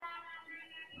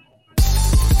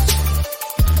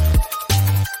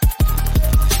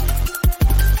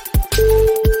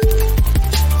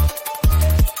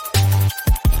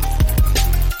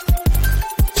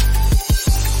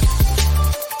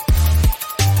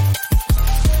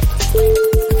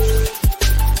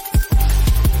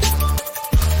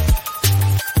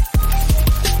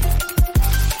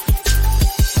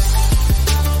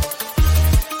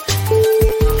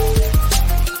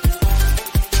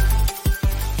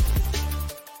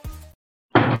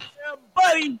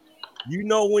everybody. You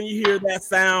know when you hear that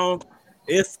sound,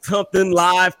 it's something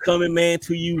live coming, man,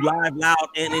 to you, live, loud,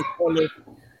 and in color.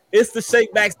 It's the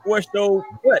ShakeBack Sports Show,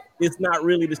 but it's not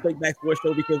really the ShakeBack Sports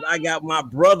Show because I got my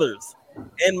brothers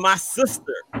and my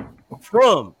sister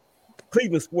from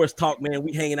Cleveland Sports Talk, man.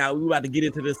 We hanging out. We about to get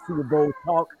into this Super Bowl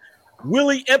talk.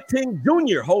 Willie Epting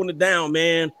Jr. holding it down,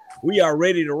 man. We are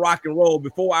ready to rock and roll.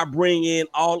 Before I bring in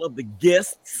all of the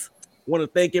guests, I want to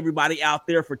thank everybody out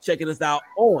there for checking us out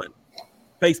on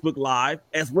Facebook Live,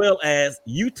 as well as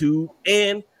YouTube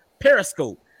and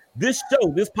Periscope. This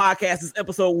podcast, this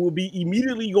episode will be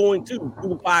immediately going to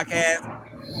Google Podcasts,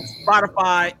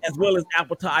 Spotify, as well as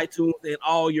Apple to iTunes and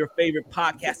all your favorite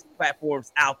podcast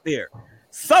platforms out there.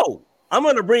 So I'm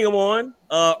going to bring them on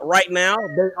right now.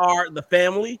 They are the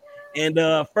family. And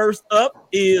first up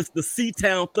is the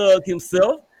C-Town Thug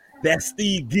himself. That's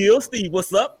Steve Gill. Steve,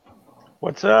 what's up?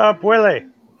 What's up, Willie?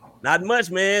 Not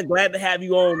much, man. Glad to have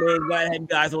you on, man. Glad to have you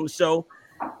guys on the show.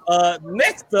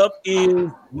 Next up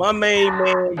is my main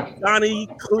man, Johnny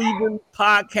Cleveland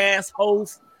podcast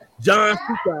host, John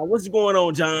Sukai. What's going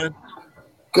on, John?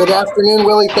 Good afternoon,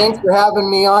 Willie. Thanks for having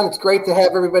me on. It's great to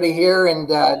have everybody here, and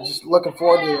just looking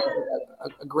forward to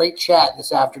a great chat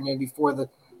this afternoon before the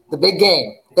big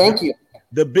game. Thank you.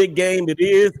 The big game it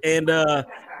is. And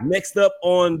next up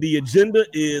on the agenda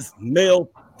is Mel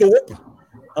Thorpe,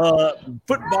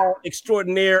 football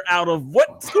extraordinaire out of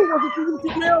what school was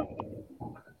it, Mel?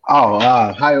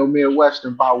 Ohio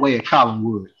Midwestern by way of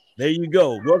Collinwood. There you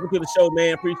go. Welcome to the show,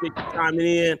 man. Appreciate you chiming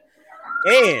in.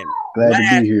 And glad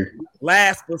to be here.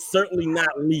 Last but certainly not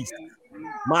least,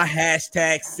 my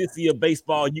hashtag Sissy of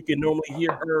Baseball. You can normally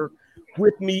hear her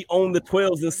with me on the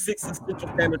 12s and 6s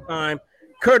Central Standard Time,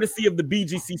 courtesy of the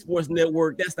BGC Sports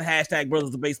Network. That's the hashtag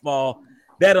Brothers of Baseball.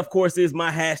 That, of course, is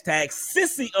my hashtag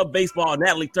Sissy of Baseball,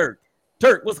 Natalie Turk.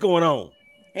 Turk, what's going on?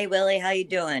 Hey, Willie, how you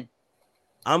doing?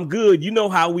 I'm good. You know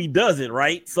how we does it,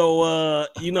 right? So,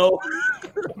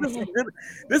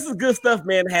 this is good stuff,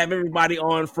 man, to have everybody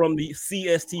on from the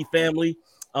CST family.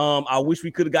 I wish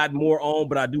we could have gotten more on,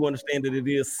 but I do understand that it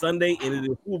is Sunday and it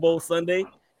is Super Bowl Sunday.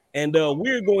 And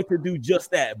we're going to do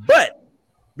just that. But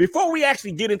before we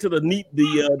actually get into the meat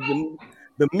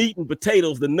and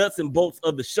potatoes, the nuts and bolts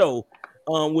of the show,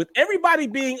 with everybody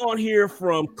being on here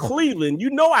from Cleveland,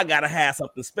 you know I got to have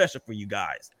something special for you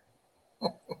guys.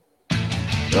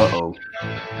 Uh-oh.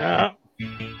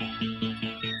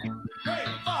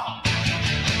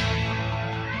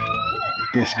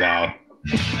 This guy.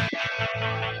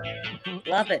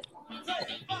 Love it.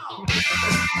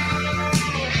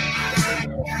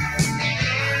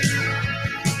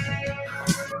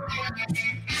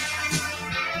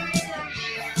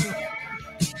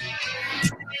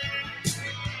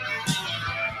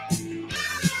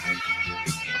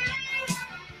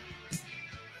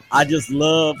 I just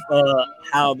love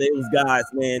how those guys,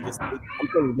 man, I'm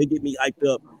telling you, they get me hyped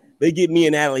up. They get me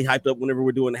and Natalie hyped up whenever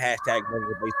we're doing the hashtag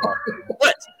Brothers of Baseball.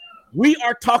 But we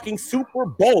are talking Super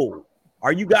Bowl.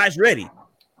 Are you guys ready?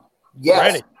 Yes.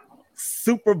 Ready.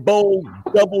 Super Bowl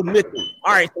double nickel.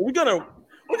 All right, so we're gonna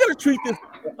treat this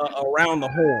around the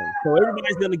horn. So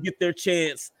everybody's gonna get their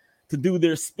chance to do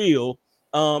their spiel.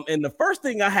 And the first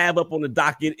thing I have up on the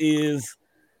docket is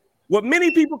what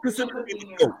many people consider to be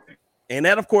the GOAT. And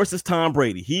that, of course, is Tom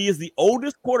Brady. He is the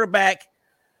oldest quarterback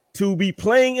to be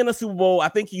playing in a Super Bowl. I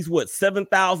think he's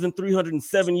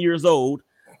 7,307 years old.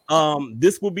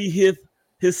 This will be his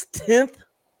 10th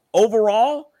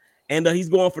overall, and he's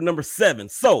going for number 7.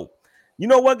 So, you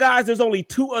know what, guys? There's only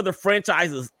 2 other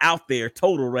franchises out there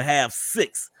total to have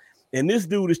 6, and this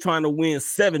dude is trying to win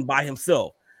 7 by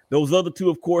himself. Those other 2,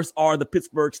 of course, are the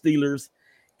Pittsburgh Steelers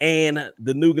and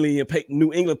the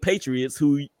New England Patriots,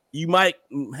 who you might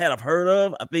have heard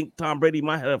of. I think Tom Brady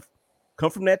might have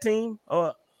come from that team.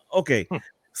 Okay.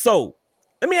 So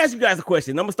let me ask you guys a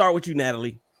question. I'm going to start with you,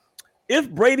 Natalie.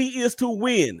 If Brady is to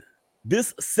win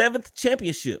this 7th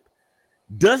championship,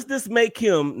 does this make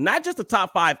him not just a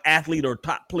top 5 athlete or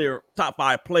top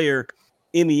 5 player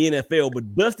in the NFL,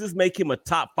 but does this make him a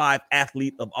top 5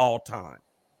 athlete of all time?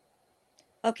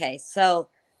 Okay, so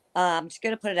I'm just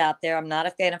going to put it out there. I'm not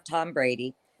a fan of Tom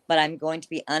Brady, but I'm going to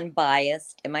be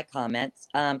unbiased in my comments.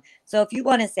 So if you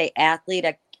want to say athlete,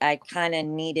 I kind of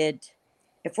needed,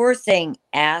 if we're saying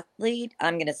athlete,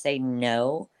 I'm going to say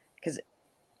no, because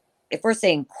if we're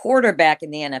saying quarterback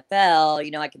in the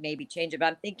NFL, I could maybe change it, but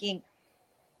I'm thinking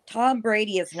Tom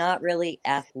Brady is not really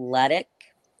athletic.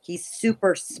 He's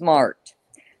super smart.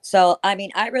 So, I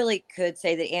really could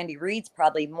say that Andy Reid's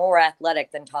probably more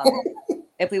athletic than Tom,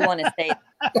 if we want to say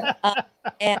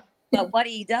But what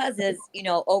he does is,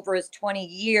 over his 20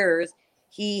 years,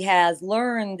 he has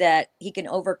learned that he can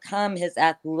overcome his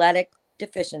athletic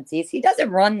deficiencies. He doesn't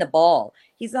run the ball.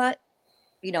 He's not,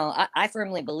 I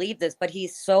firmly believe this, but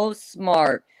he's so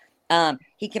smart.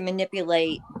 He can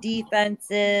manipulate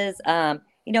defenses.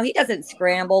 He doesn't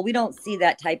scramble. We don't see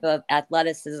that type of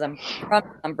athleticism from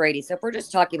Tom Brady. So if we're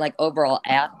just talking like overall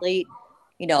athlete,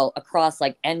 across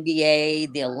like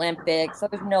NBA, the Olympics, so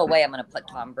there's no way I'm going to put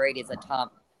Tom Brady as a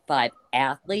top 5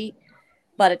 athlete,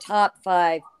 but a top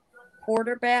 5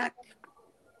 quarterback,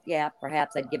 yeah,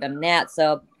 perhaps I'd give him that.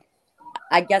 So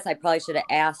I guess I probably should have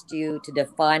asked you to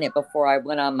define it before I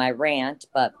went on my rant,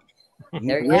 but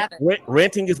there you have it.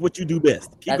 Ranting is what you do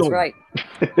best. Keep That's going. right.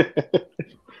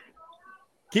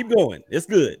 Keep going. It's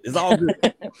good. It's all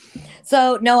good.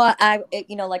 So no,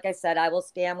 like I said, I will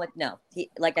stand with no.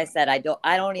 Like I said, I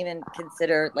don't even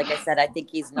consider. Like I said, I think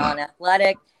he's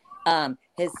non-athletic.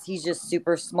 He's just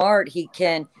super smart.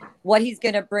 What he's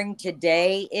going to bring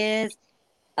today is,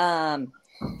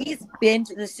 he's been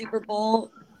to the Super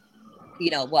Bowl.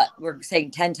 We're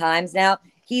saying 10 times now.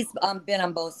 He's been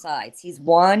on both sides. He's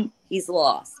won. He's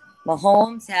lost.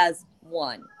 Mahomes has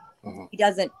won. Mm-hmm. He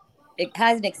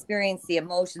hasn't experienced the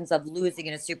emotions of losing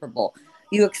in a Super Bowl.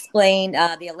 You explained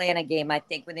the Atlanta game, I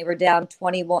think, when they were down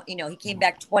 21. He came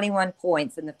back 21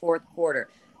 points in the fourth quarter.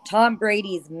 Tom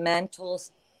Brady's mental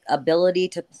ability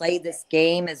to play this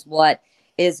game is what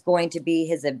is going to be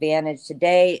his advantage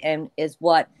today, and is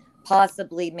what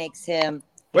possibly makes him.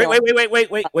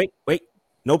 Wait.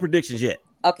 No predictions yet.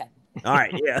 Okay. All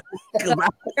right. Yeah. So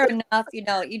fair enough. You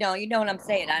know what I'm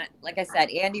saying. Like I said,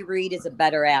 Andy Reid is a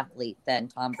better athlete than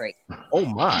Tom Brady. Oh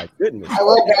my goodness. I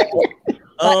love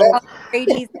that.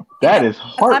 That is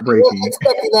heartbreaking. I wasn't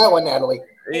expecting that one, Natalie.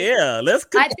 Yeah.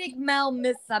 I think Mel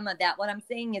missed some of that. What I'm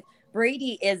saying is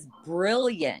Brady is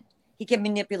brilliant. He can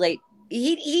manipulate.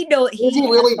 He knows. Is he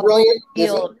really brilliant?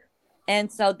 Field. And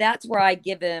so that's where I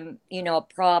give him,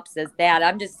 props as that.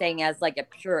 I'm just saying as like a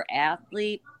pure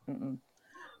athlete. Mm-mm.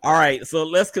 All right, so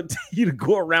let's continue to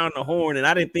go around the horn. And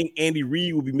I didn't think Andy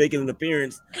Reid would be making an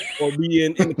appearance or be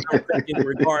in the conversation in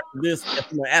regard to this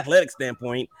from an athletic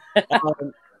standpoint. All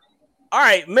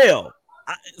right, Mel,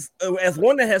 as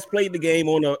one that has played the game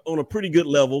on a pretty good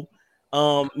level,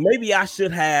 maybe I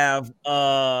should have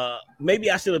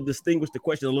distinguished the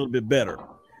question a little bit better.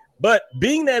 But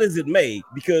being that as it may,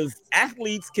 because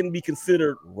athletes can be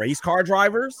considered race car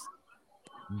drivers,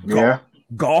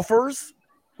 golfers.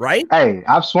 Right? Hey,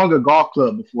 I've swung a golf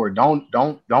club before. Don't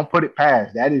put it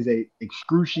past. That is a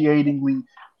excruciatingly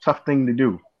tough thing to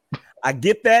do. I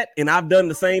get that, and I've done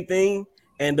the same thing.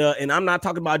 And I'm not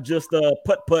talking about just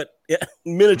putt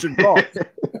miniature golf.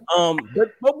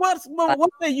 But what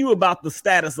say you about the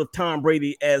status of Tom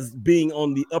Brady as being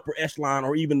on the upper echelon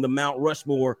or even the Mount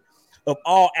Rushmore of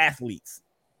all athletes?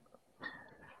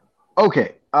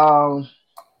 Okay.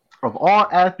 Of all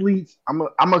athletes, I'm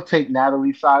gonna take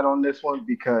Natalie's side on this one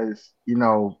because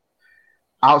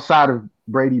outside of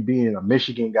Brady being a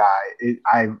Michigan guy,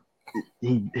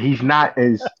 he's not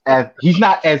as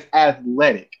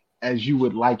athletic as you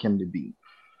would like him to be.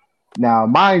 Now,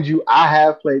 mind you, I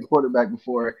have played quarterback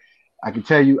before. I can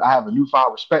tell you, I have a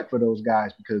newfound respect for those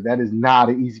guys because that is not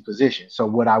an easy position. So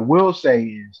what I will say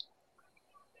is,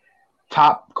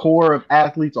 top core of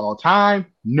athletes all time,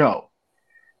 no.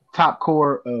 Top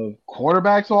core of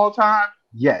quarterbacks all time?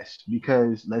 Yes,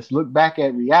 because let's look back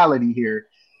at reality here.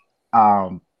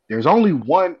 There's only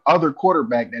one other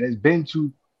quarterback that has been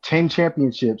to 10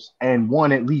 championships and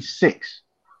won at least 6.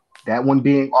 That one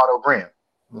being Otto Graham.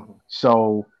 Mm-hmm.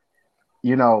 So,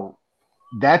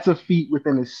 that's a feat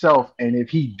within itself. And if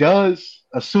he does,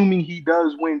 assuming he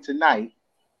does win tonight,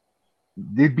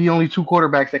 there'd be only 2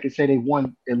 quarterbacks that can say they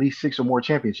won at least 6 or more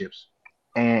championships.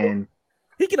 And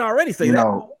he can already say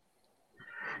that.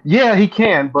 Yeah, he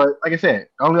can, but like I said,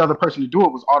 the only other person to do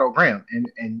it was Otto Graham,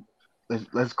 and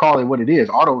let's call it what it is.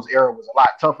 Otto's era was a lot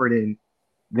tougher than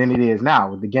it is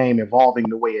now, with the game evolving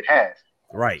the way it has.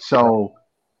 Right. So,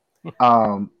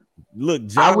 look, John,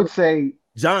 I would say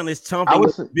John is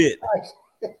chomping a bit.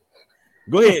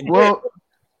 Go ahead. Go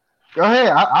ahead.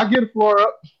 I'll get the floor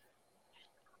up.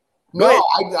 No,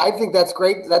 I think that's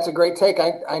great. That's a great take.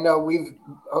 I know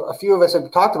a few of us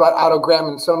have talked about Otto Graham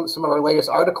in some of our latest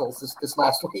articles this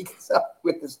last week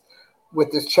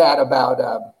with this chat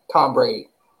about Tom Brady.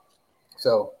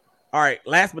 So, all right.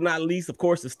 Last but not least, of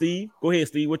course, is Steve. Go ahead,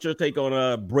 Steve. What's your take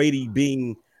on Brady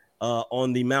being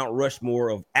on the Mount Rushmore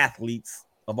of athletes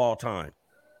of all time?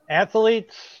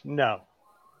 Athletes, no.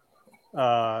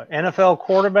 NFL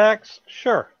quarterbacks,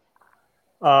 sure.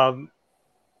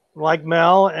 Like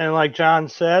Mel and like John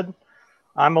said,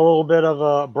 I'm a little bit of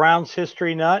a Browns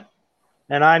history nut,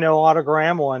 and I know Otto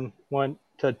Graham went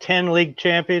to 10 league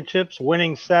championships,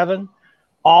 winning 7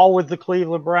 all with the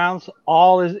Cleveland Browns,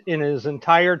 all is in his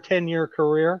entire 10-year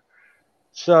career.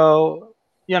 So,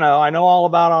 I know all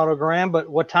about Otto Graham, but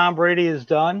what Tom Brady has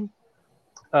done,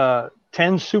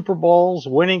 10 Super Bowls,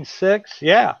 winning 6,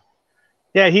 yeah,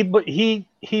 he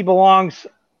belongs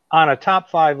on a top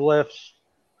 5 list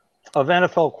of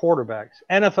NFL quarterbacks.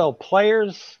 NFL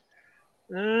players,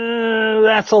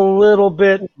 that's a little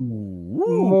bit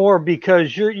more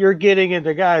because you're getting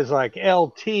into guys like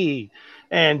LT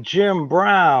and Jim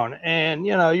Brown, and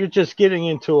you're just getting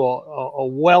into a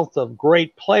wealth of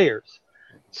great players.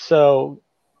 So,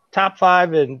 top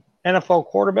 5 in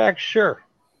NFL quarterbacks, sure.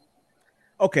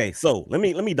 Okay, so let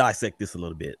me dissect this a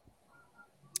little bit.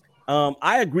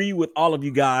 I agree with all of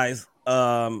you guys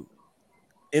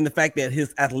in the fact that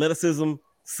his athleticism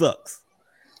sucks.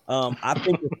 I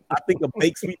think a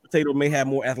baked sweet potato may have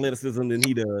more athleticism than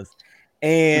he does,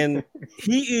 and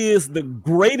he is the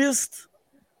greatest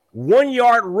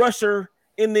 1-yard rusher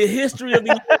in the history of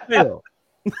the NFL.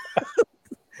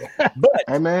 But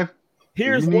hey man,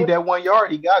 you need that 1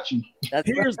 yard, he got you.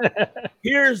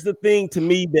 Here's the thing to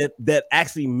me that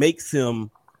actually makes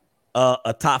him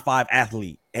a top 5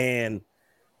 athlete, and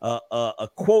a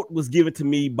quote was given to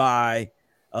me by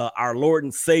our Lord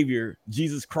and Savior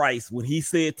Jesus Christ when he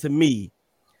said to me,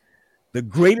 "The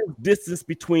greatest distance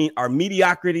between our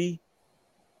mediocrity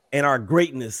and our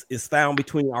greatness is found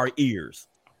between our ears."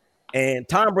 And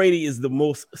Tom Brady is the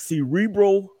most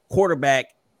cerebral quarterback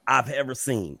I've ever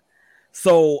seen.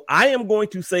 So I am going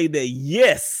to say that,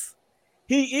 yes,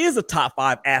 he is a top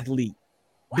 5 athlete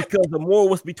because the more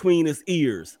was between his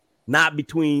ears, not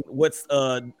between what's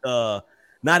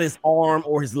not his arm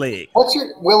or his leg. What's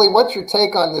your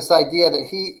take on this idea that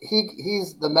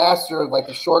he's the master of like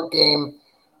the short game,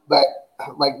 but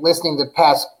like listening to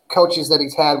past coaches that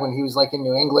he's had when he was like in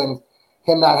New England,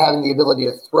 him not having the ability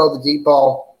to throw the deep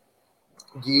ball.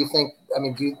 Do you think? I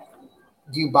mean, do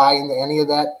you buy into any of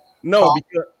that?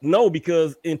 No,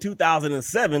 because in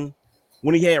 2007,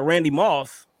 when he had Randy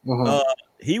Moss,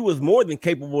 he was more than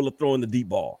capable of throwing the deep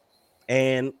ball.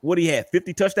 And what he had,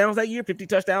 50 touchdowns that year, 50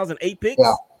 touchdowns and 8 picks.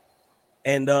 Yeah.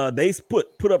 And they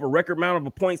put up a record amount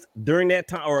of points during that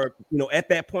time, or at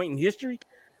that point in history.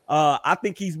 I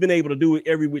think he's been able to do it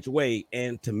every which way.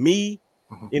 And to me,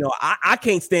 I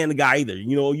can't stand the guy either.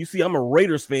 You see, I'm a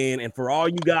Raiders fan, and for all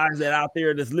you guys that out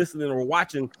there that's listening or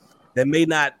watching that may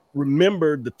not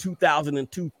remember the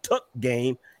 2002 Tuck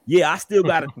game, I still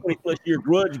got a 20-plus year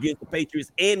grudge against the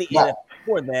Patriots and the NFL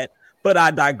for that. But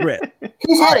I digress.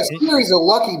 He's had a series of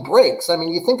lucky breaks. I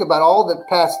mean, you think about all the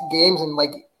past games and like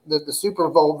the Super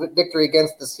Bowl victory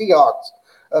against the Seahawks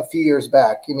a few years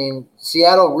back. I mean,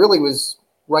 Seattle really was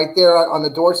right there on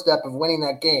the doorstep of winning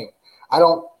that game. I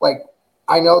know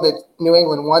that New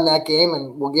England won that game,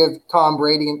 and we'll give Tom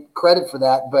Brady credit for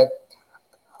that. But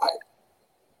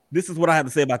this is what I have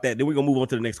to say about that. Then we're going to move on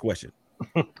to the next question.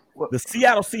 The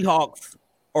Seattle Seahawks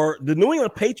or the New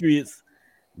England Patriots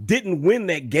didn't win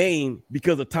that game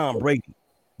because of Tom Brady.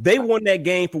 They won that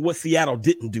game for what Seattle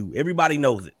didn't do. Everybody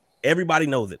knows it.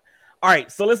 All right,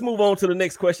 so let's move on to the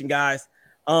next question, guys.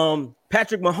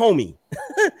 Patrick Mahomes.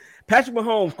 Patrick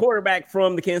Mahomes, quarterback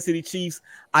from the Kansas City Chiefs.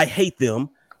 I hate them.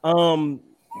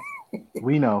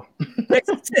 We know.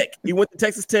 Texas Tech. He went to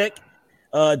Texas Tech.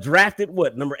 Drafted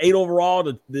number 8 overall.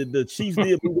 The Chiefs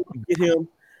did get him.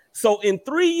 So in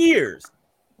 3 years,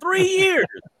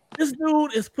 this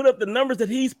dude has put up the numbers that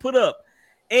he's put up.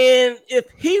 And if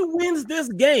he wins this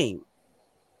game,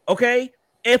 okay,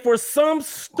 and for some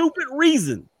stupid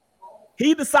reason,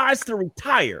 he decides to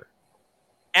retire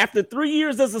after 3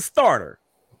 years as a starter,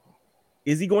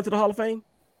 is he going to the Hall of Fame?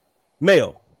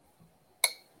 Male.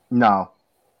 No.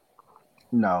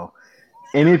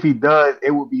 And if he does,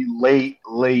 it would be late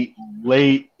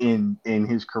in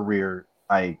his career.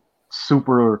 Like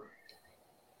super,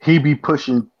 he'd be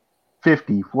pushing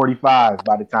 50, 45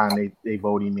 by the time they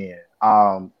vote him in.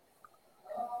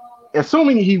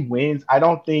 Assuming he wins, I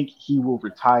don't think he will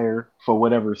retire for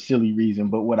whatever silly reason.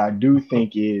 But what I do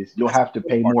think is you'll have to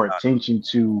pay more attention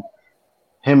to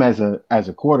him as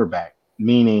a quarterback,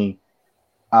 meaning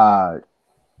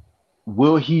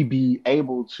will he be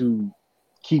able to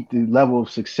keep the level of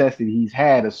success that he's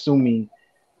had, assuming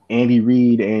Andy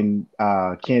Reid and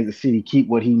Kansas City keep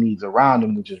what he needs around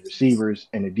him, which is receivers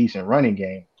and a decent running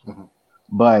game. Mm-hmm.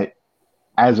 But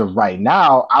as of right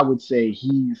now, I would say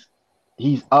he's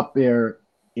up there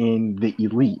in the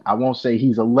elite. I won't say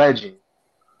he's a legend,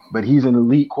 but he's an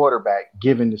elite quarterback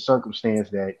given the circumstance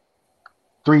that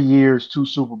 3 years, 2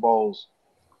 Super Bowls,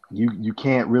 you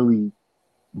can't really,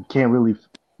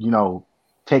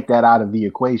 take that out of the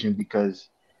equation, because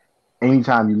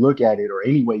anytime you look at it or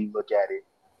any way you look at it,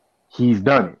 he's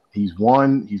done it. He's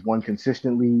won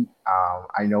consistently.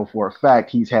 I know for a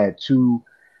fact he's had 2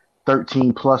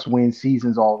 13-plus win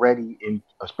seasons already in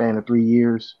a span of 3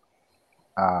 years.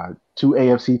 2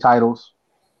 AFC titles.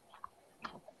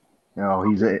 You know,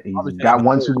 he's got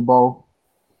 1 Super Bowl.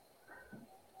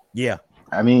 Yeah.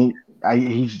 I mean,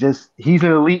 he's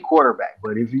an elite quarterback.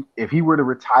 But if he were to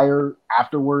retire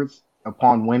afterwards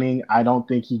upon winning, I don't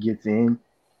think he gets in.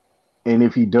 And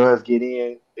if he does get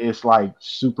in, it's like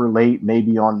super late,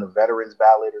 maybe on the veterans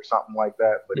ballot or something like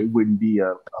that. But it wouldn't be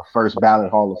a first ballot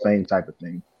Hall of Fame type of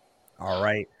thing. All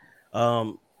right.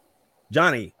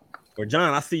 Johnny or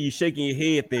John, I see you shaking your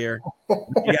head there.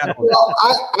 Well,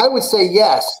 I would say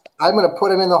yes. I'm going to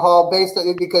put him in the Hall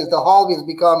because the Hall has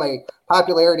become a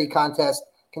popularity contest,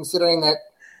 considering that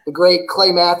the great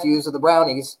Clay Matthews of the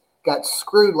Brownies got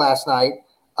screwed last night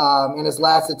in his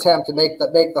last attempt to make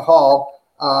the Hall.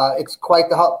 It's quite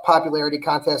the popularity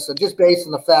contest. So just based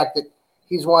on the fact that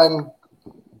he's won,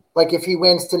 like if he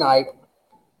wins tonight,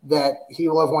 that he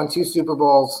will have won 2 Super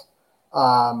Bowls.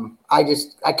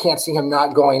 I can't see him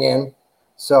not going in.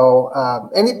 So,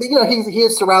 he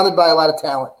is surrounded by a lot of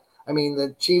talent. I mean,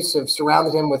 the Chiefs have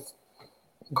surrounded him with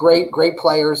great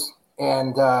players.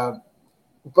 And,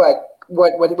 but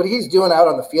what he's doing out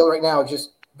on the field right now is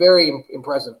just very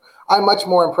impressive. I'm much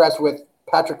more impressed with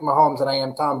Patrick Mahomes than I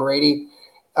am Tom Brady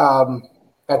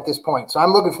at this point. So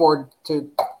I'm looking forward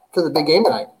to the big game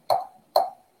tonight.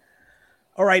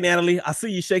 All right, Natalie, I see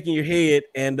you shaking your head,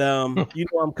 and you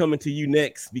know I'm coming to you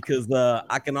next because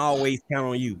I can always count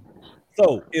on you.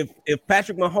 So if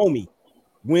Patrick Mahomes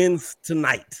wins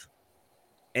tonight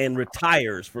and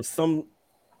retires for some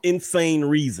insane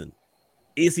reason,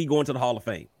 is he going to the Hall of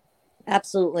Fame?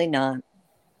 Absolutely not.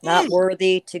 Not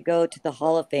worthy to go to the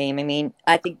Hall of Fame. I mean,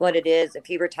 I think what it is, if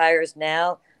he retires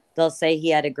now, they'll say he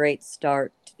had a great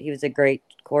start. He was a great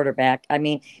quarterback. I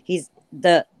mean,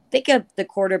 think of the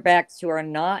quarterbacks who are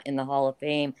not in the Hall of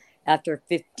Fame after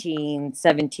 15,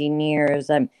 17 years.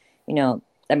 Who does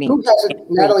it,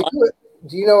 Natalie?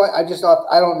 Do you know what?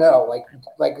 I don't know.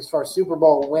 Like as far as Super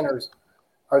Bowl winners,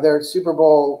 are there Super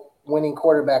Bowl winning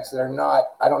quarterbacks that are not?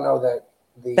 I don't know that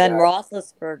the Ben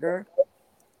Roethlisberger.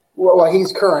 Well,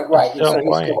 he's current, right? He's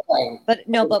still playing. But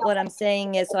what I'm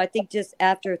saying is, so I think just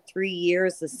after 3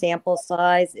 years, the sample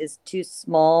size is too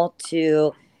small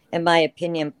to, in my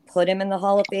opinion, put him in the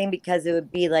Hall of Fame, because it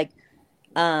would be like,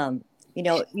 I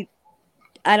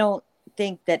don't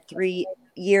think that 3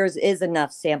 years is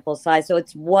enough sample size. So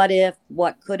it's what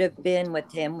could have been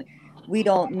with him. We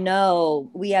don't know.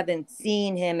 We haven't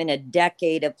seen him in a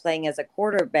decade of playing as a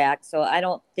quarterback. So I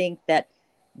don't think that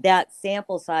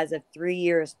sample size of 3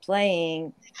 years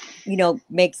playing,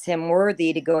 makes him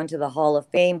worthy to go into the Hall of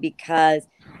Fame, because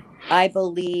I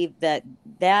believe that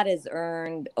is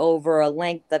earned over a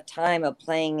length of time of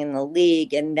playing in the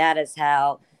league. And that is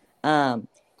how,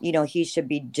 he should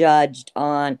be judged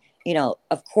on,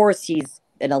 of course he's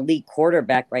an elite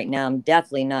quarterback right now. I'm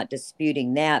definitely not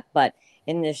disputing that, but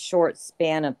in this short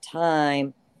span of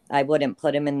time, I wouldn't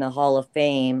put him in the Hall of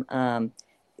Fame.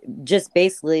 Just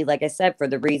basically, like I said, for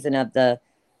the reason of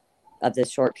this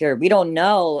short period. We don't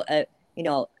know,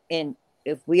 and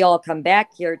if we all come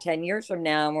back here 10 years from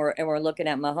now and we're looking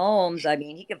at Mahomes, I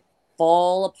mean, he could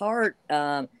fall apart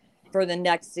for the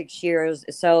next 6 years.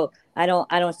 So I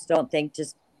don't think,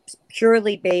 just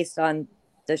purely based on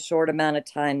the short amount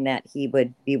of time, that he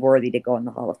would be worthy to go in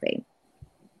the Hall of Fame.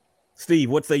 Steve,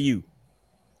 what say you?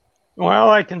 Well,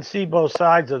 I can see both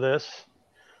sides of this.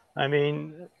 I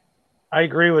mean, I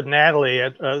agree with Natalie.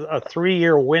 A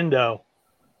 3-year window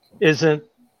isn't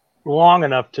long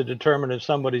enough to determine if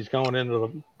somebody's going into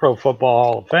the Pro Football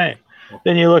Hall of Fame.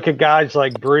 Then you look at guys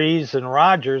like Breeze and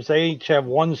Rodgers. They each have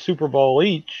 1 Super Bowl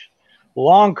each,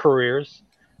 long careers.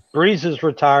 Breeze is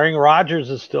retiring. Rodgers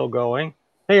is still going.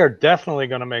 They are definitely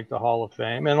going to make the Hall of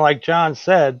Fame. And like John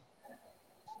said,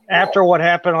 after what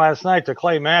happened last night to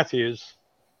Clay Matthews,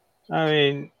 I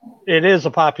mean, it is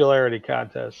a popularity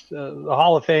contest. The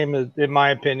Hall of Fame, in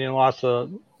my opinion, lost a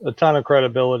ton of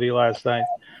credibility last night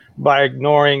by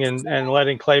ignoring and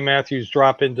letting Clay Matthews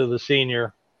drop into the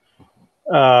senior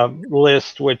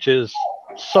list, which is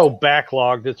so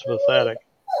backlogged, it's pathetic.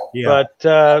 Yeah.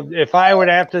 But if I would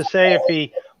have to say, if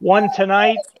he won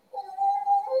tonight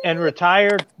and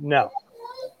retired, no.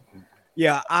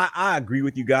 Yeah, I agree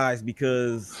with you guys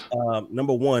because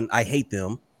number one, I hate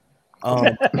them.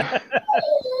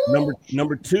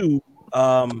 Number two,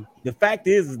 the fact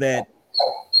is that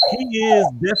he is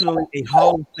definitely a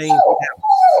Hall of Fame talent.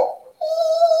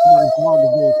 Somebody's dog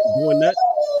is going nuts.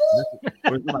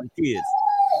 Or somebody's kids.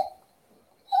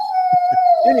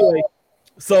 Anyway,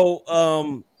 so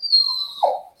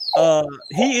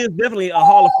he is definitely a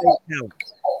Hall of Fame talent.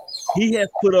 He has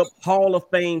put up Hall of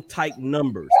Fame type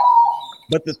numbers.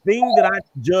 But the thing that I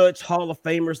judge Hall of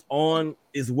Famers on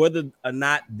is whether or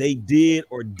not they did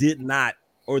or did not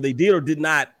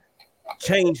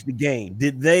change the game.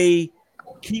 Did they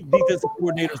keep defensive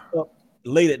coordinators up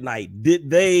late at night? Did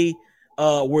they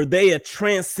were they a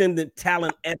transcendent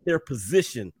talent at their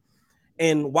position?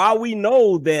 And while we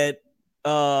know that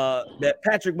that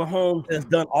Patrick Mahomes has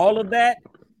done all of that,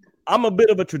 I'm a bit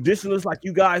of a traditionalist like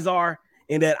you guys are,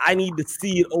 in that I need to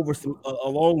see it over some a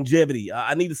longevity.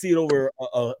 I need to see it over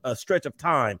a stretch of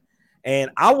time.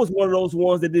 And I was one of those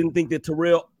ones that didn't think that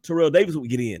Terrell Davis would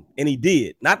get in, and he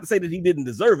did. Not to say that he didn't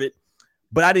deserve it,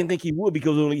 but I didn't think he would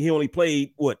because he only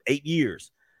played 8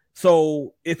 years.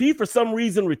 So if he for some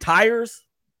reason retires,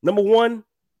 number one,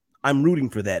 I'm rooting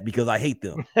for that because I hate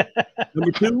them.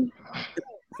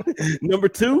 Number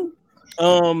two,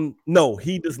 no,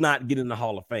 he does not get in the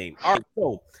Hall of Fame. All right,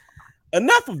 so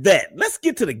enough of that. Let's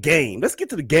get to the game. Let's get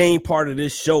to the game part of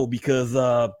this show because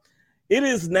it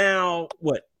is now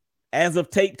as of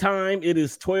tape time, it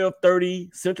is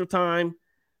 12:30 Central Time,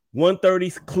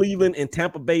 1:30 Cleveland and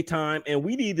Tampa Bay time, and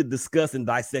we need to discuss and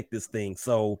dissect this thing.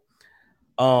 So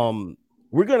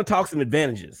we're going to talk some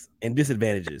advantages and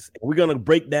disadvantages. We're going to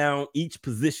break down each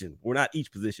position. Well, not each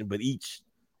position, but each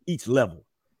level.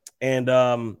 And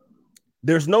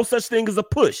there's no such thing as a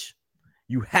push.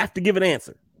 You have to give an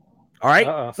answer. All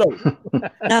right. So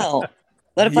no.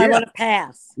 What if I want to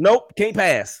pass? Nope, can't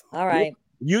pass. All right.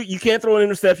 You can't throw an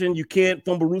interception. You can't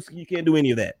fumble rooski. You can't do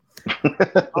any of that.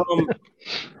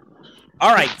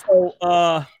 All right.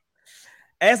 So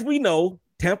as we know,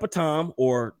 Tampa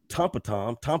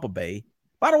Bay.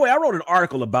 By the way, I wrote an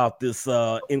article about this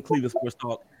in Cleveland Sports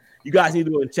Talk. You guys need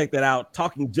to go and check that out.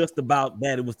 Talking just about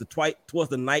that. It was towards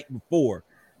the night before.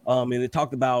 And it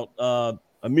talked about a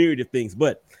myriad of things.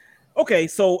 But okay,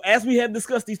 so as we have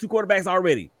discussed these two quarterbacks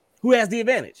already, who has the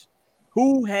advantage?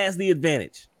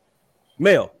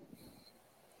 Mel.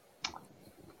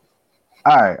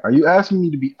 All right. Are you asking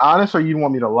me to be honest or you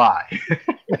want me to lie?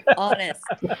 Honest.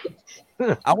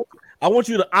 I want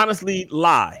you to honestly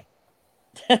lie.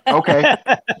 Okay.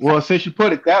 Well, since you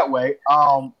put it that way,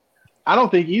 I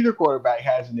don't think either quarterback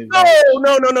has an advantage.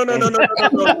 No.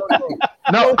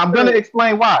 No, I'm going to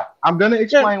explain why.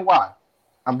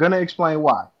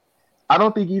 I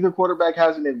don't think either quarterback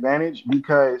has an advantage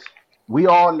because we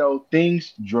all know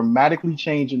things dramatically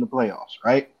change in the playoffs,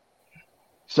 right?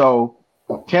 So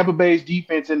Tampa Bay's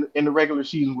defense in the regular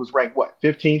season was ranked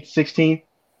 15th, 16th?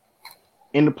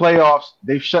 In the playoffs,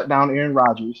 they've shut down Aaron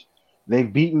Rodgers.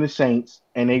 They've beaten the Saints,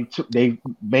 and they've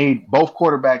made both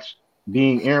quarterbacks,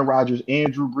 being Aaron Rodgers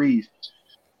and Drew Brees,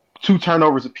 2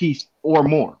 turnovers apiece or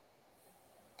more.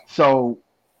 So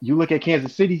you look at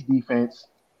Kansas City's defense.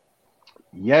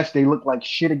 Yes, they look like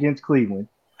shit against Cleveland.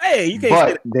 Hey, you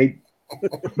can't say that.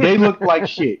 They look like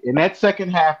shit. In that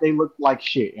second half, they looked like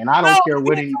shit. And I don't care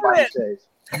what anybody says.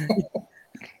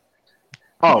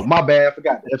 Oh, my bad. I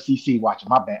forgot the FCC watching.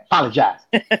 My bad. Apologize.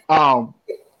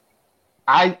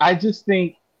 I just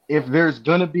think if there's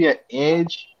going to be an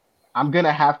edge, I'm going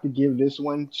to have to give this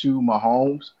one to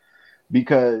Mahomes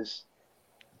because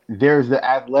there's the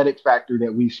athletic factor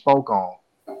that we spoke on.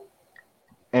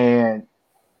 And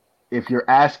if you're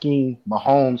asking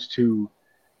Mahomes to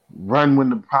run when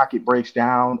the pocket breaks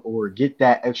down or get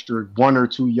that extra 1 or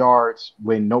 2 yards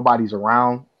when nobody's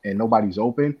around and nobody's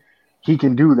open, he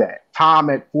can do that. Tom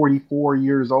at 44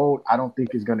 years old, I don't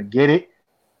think is going to get it.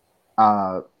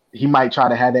 He might try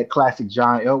to have that classic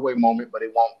John Elway moment, but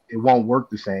it won't work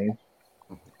the same.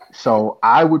 So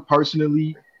I would give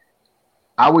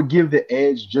the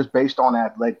edge just based on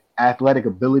athletic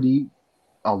ability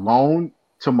alone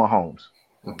to Mahomes.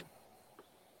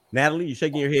 Natalie, you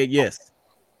shaking your head? Yes.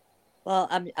 Well,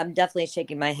 I'm definitely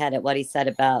shaking my head at what he said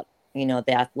about, the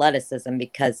athleticism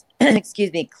because,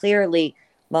 excuse me, clearly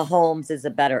Mahomes is a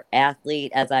better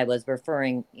athlete, as I was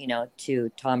referring, to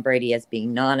Tom Brady as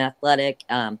being non-athletic.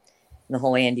 The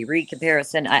whole Andy Reid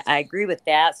comparison, I agree with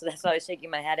that. So that's what I was shaking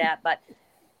my head at. But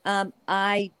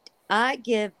I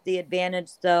give the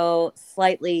advantage, though,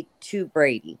 slightly to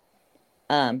Brady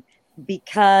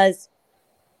because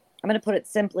I'm going to put it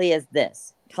simply as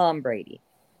this. Tom Brady.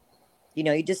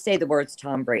 You just say the words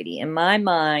Tom Brady. In my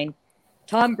mind,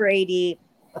 Tom Brady,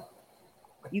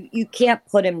 you can't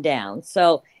put him down.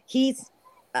 So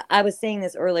I was saying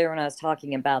this earlier when I was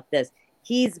talking about this.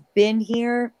 He's been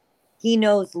here. He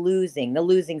knows the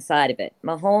losing side of it.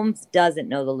 Mahomes doesn't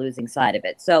know the losing side of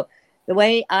it. So the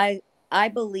way I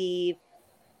believe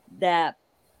that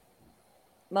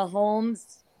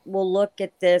Mahomes will look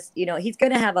at this, he's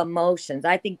going to have emotions.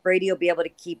 I think Brady will be able to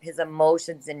keep his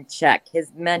emotions in check.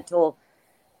 His mental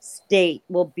state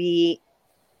will be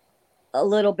a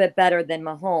little bit better than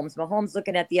Mahomes. Mahomes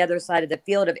looking at the other side of the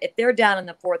field. If they're down in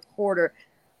the fourth quarter,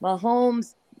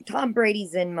 Tom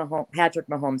Brady's in Patrick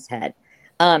Mahomes' head.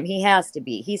 He has to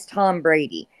be. He's Tom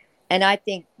Brady. And I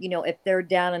think, if they're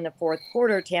down in the fourth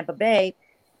quarter, Tampa Bay,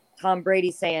 Tom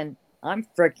Brady's saying, I'm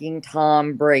freaking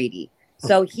Tom Brady.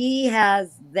 So he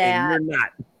has that,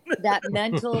 that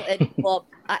mental. Well,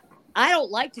 I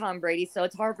don't like Tom Brady, so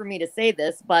it's hard for me to say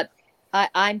this, but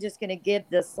I'm just going to give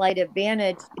the slight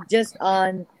advantage just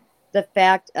on the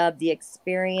fact of the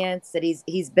experience that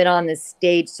he's been on this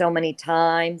stage so many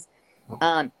times,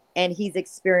 and he's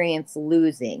experienced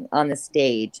losing on the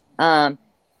stage, and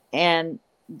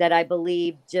that I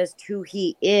believe just who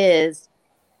he is,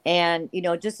 and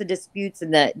just the disputes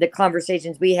and the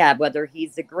conversations we have, whether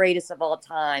he's the greatest of all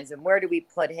times and where do we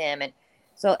put him, and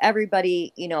so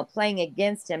everybody playing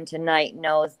against him tonight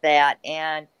knows that,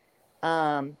 and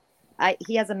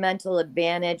he has a mental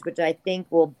advantage, which I think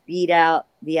will beat out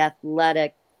the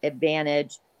athletic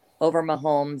advantage over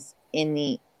Mahomes in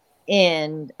the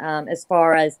end, as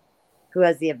far as who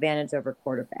has the advantage over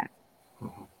quarterback.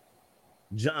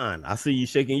 John, I see you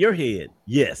shaking your head.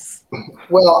 Yes.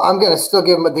 Well, I'm going to still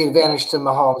give him the advantage to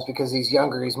Mahomes because he's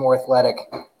younger, he's more athletic,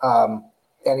 and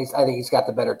I think he's got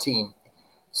the better team.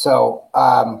 So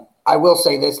I will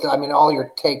say this. I mean, all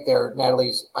your take there,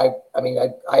 Natalie's. I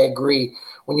agree.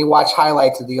 When you watch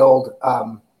highlights of the old,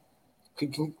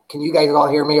 can you guys all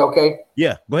hear me? Okay.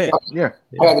 Yeah. Go ahead. Okay. Yeah.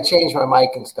 I had to change my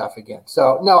mic and stuff again.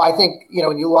 So no, I think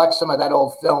when you watch some of that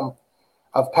old film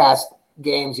of past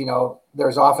games,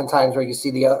 there's often times where you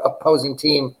see the opposing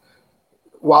team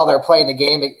while they're playing the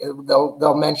game,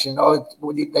 they'll mention,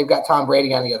 they've got Tom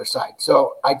Brady on the other side.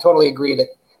 So I totally agree that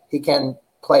he can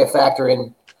play a factor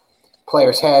in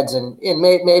players' heads, and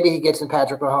maybe he gets in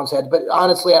Patrick Mahomes' head. But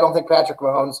honestly, I don't think Patrick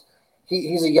Mahomes.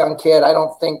 He's a young kid. I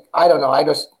don't know. I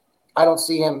don't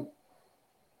see him,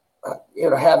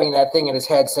 having that thing in his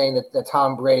head saying that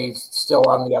Tom Brady's still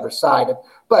on the other side.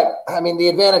 But I mean, the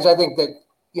advantage, I think that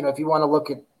if you want to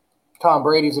look at Tom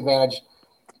Brady's advantage,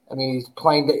 I mean, he's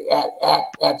playing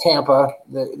at Tampa,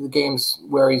 the games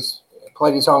where he's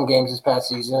played his home games this past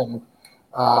season,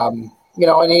 and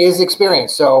and he is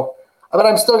experienced. So, but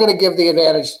I'm still going to give the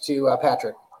advantage to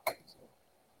Patrick.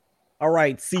 All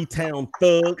right, C-Town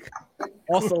Thug,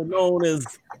 also known as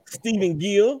Steve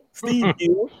Gill.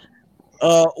 Who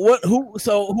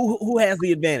has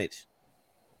the advantage?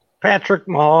 Patrick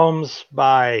Mahomes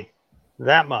by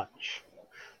that much.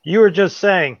 You were just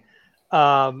saying,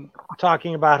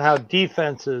 talking about how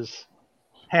defenses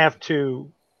have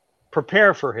to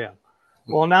prepare for him.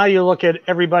 Well, now you look at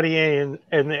everybody in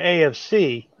the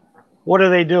AFC. What are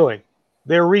they doing?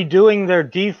 They're redoing their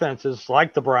defenses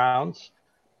like the Browns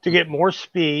to get more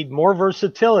speed, more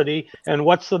versatility. And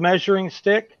what's the measuring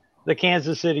stick? The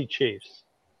Kansas City Chiefs.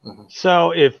 Mm-hmm.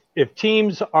 So if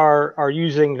teams are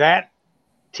using that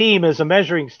team as a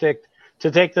measuring stick to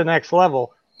take the next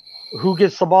level, who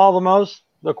gets the ball the most?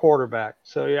 The quarterback.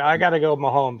 So, yeah, I got to go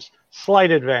Mahomes.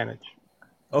 Slight advantage.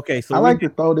 Okay, so I like to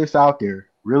throw this out there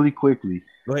really quickly.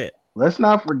 Go ahead. Let's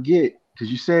not forget,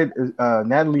 because you said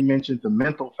Natalie mentioned the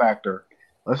mental factor.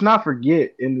 Let's not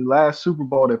forget, in the last Super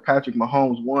Bowl that Patrick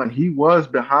Mahomes won, he was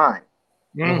behind,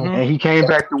 and he came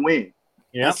back to win.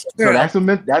 Yeah. So that's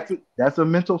a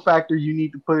mental factor you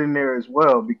need to put in there as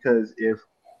well, because if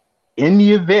in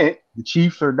the event the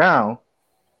Chiefs are down,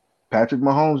 Patrick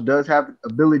Mahomes does have the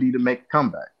ability to make a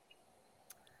comeback.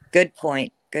 Good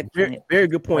point. Good point. Very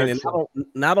good point. And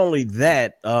not only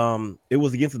that, it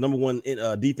was against the number one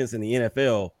defense in the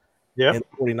NFL, and the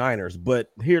 49ers.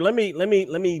 But here, let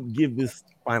me give this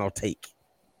final take,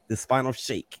 this final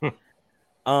shake.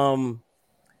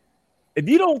 If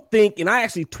you don't think, and I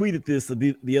actually tweeted this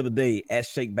the other day at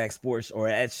ShakeBack Sports or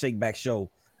at ShakeBack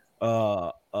Show.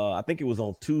 I think it was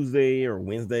on Tuesday or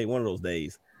Wednesday, one of those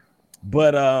days.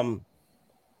 But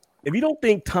if you don't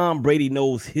think Tom Brady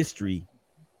knows history,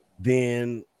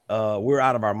 then we're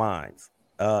out of our minds.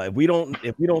 If we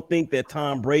don't think that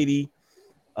Tom Brady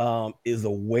is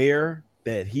aware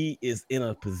that he is in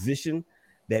a position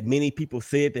that many people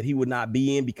said that he would not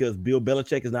be in because Bill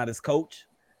Belichick is not his coach,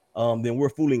 then we're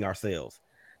fooling ourselves.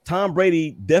 Tom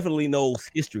Brady definitely knows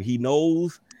history. He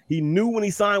knew when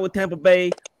he signed with Tampa Bay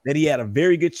that he had a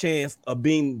very good chance of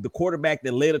being the quarterback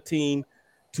that led a team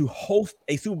to host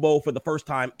a Super Bowl for the first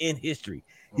time in history.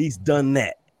 He's done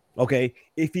that. Okay.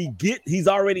 He's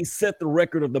already set the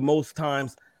record of the most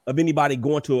times of anybody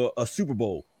going to a Super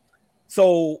Bowl.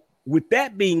 So with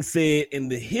that being said, in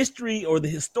the history or the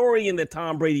historian that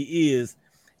Tom Brady is,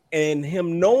 and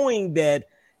him knowing that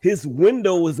his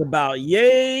window is about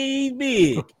yay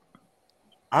big,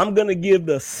 I'm going to give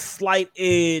the slight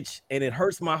edge, and it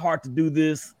hurts my heart to do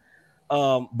this, but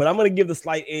I'm going to give the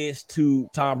slight edge to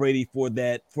Tom Brady for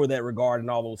that regard and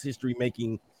all those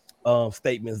history-making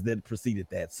statements that preceded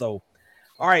that. So,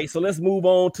 all right, so let's move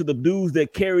on to the dudes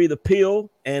that carry the pill,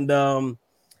 and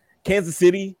Kansas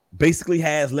City basically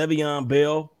has Le'Veon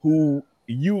Bell, who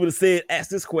you would have said, asked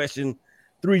this question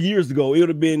 3 years ago, it would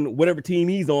have been whatever team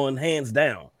he's on, hands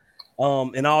down.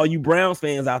 And all you Browns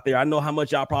fans out there, I know how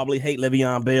much y'all probably hate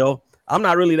Le'Veon Bell. I'm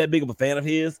not really that big of a fan of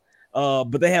his,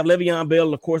 but they have Le'Veon Bell,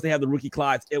 and of course they have the rookie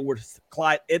Clyde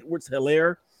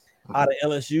Edwards-Helaire out of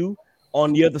LSU.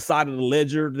 On the other side of the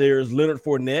ledger, there's Leonard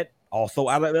Fournette, also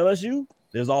out of LSU.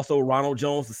 There's also Ronald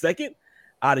Jones II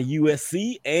out of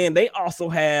USC, and they also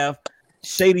have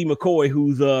Shady McCoy,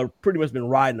 who's pretty much been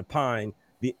riding the pine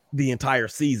the entire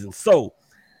season. So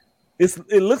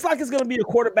it looks like it's going to be a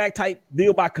quarterback type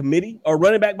deal by committee, or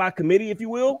running back by committee, if you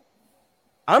will.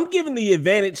 I'm giving the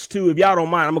advantage to, if y'all don't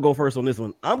mind, I'm gonna go first on this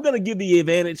one. I'm gonna give the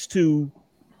advantage to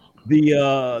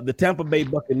the Tampa Bay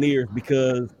Buccaneers,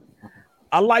 because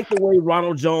I like the way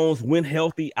Ronald Jones went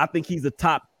healthy. I think he's a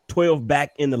top 12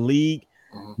 back in the league.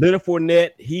 Leonard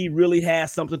Fournette, he really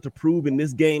has something to prove in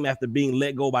this game after being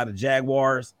let go by the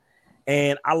Jaguars.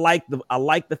 And I like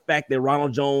the fact that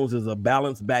Ronald Jones is a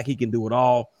balanced back. He can do it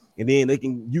all. And then they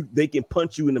can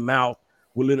punch you in the mouth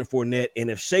with Leonard Fournette.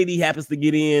 And if Shady happens to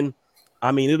get in,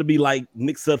 I mean, it'll be like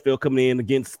Nick Sudfeld coming in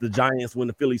against the Giants when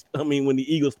the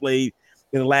Eagles played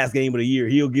in the last game of the year.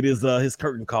 He'll get his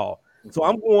curtain call. So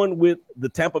I'm going with the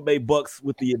Tampa Bay Bucks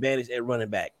with the advantage at running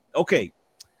back. Okay.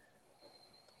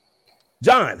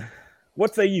 John,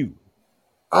 what say you?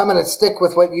 I'm going to stick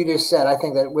with what you just said. I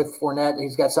think that with Fournette,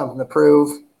 he's got something to prove.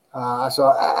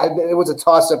 It was a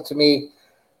toss-up to me.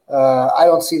 I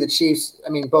don't see the Chiefs. I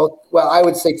mean, both. Well, I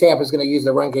would say Tampa's going to use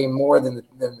the run game more than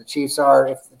the Chiefs are.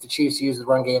 If the Chiefs use the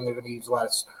run game, they're going to use a lot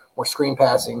more screen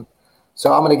passing.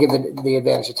 So I'm going to give the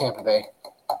advantage to Tampa Bay.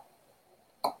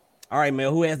 All right,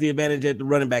 man. Who has the advantage at the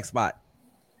running back spot?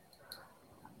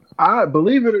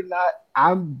 Believe it or not,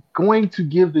 I'm going to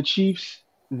give the Chiefs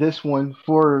this one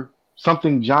for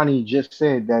something Johnny just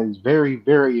said that is very,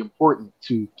 very important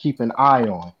to keep an eye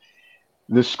on.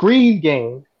 The screen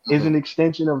game is an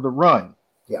extension of the run.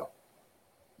 Yeah.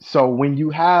 So when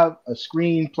you have a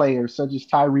screen player such as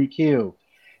Tyreek Hill,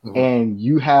 and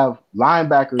you have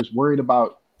linebackers worried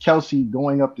about Kelsey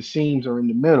going up the seams or in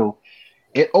the middle,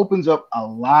 it opens up a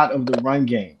lot of the run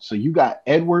game. So you got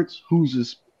Edwards,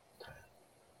 who's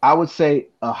I would say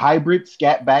a hybrid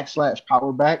scat back /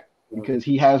 power back, because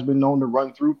he has been known to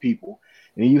run through people.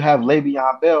 And then you have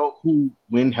Le'Veon Bell, who,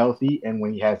 when healthy and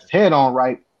when he has his head on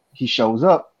right, he shows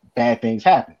up, bad things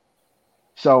happen.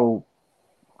 So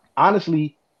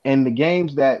honestly, in the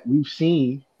games that we've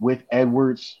seen with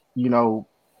Edwards,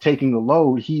 taking the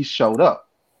load, he's showed up.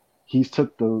 He's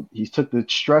took the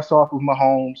stress off of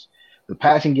Mahomes. The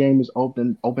passing game is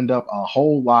opened up a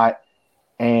whole lot.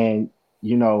 And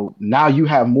now you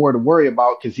have more to worry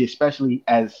about, because especially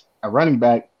as a running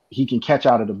back, he can catch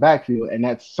out of the backfield, and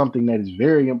that's something that is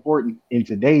very important in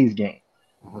today's game.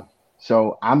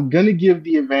 So I'm going to give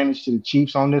the advantage to the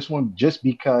Chiefs on this one, just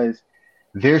because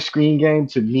their screen game,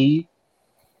 to me,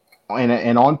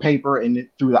 and on paper and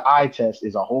through the eye test,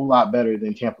 is a whole lot better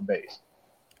than Tampa Bay's.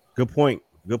 Good point.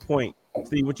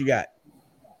 Steve, what you got?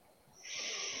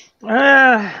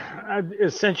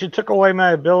 Since you took away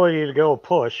my ability to go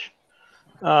push,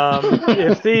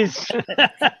 if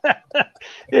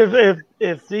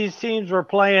these teams were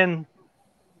playing,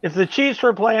 if the Chiefs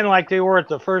were playing like they were at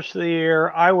the first of the year,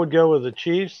 I would go with the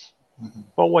Chiefs.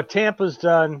 But what Tampa's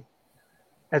done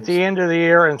at the end of the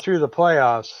year and through the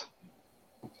playoffs,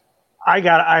 I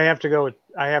have to go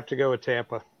with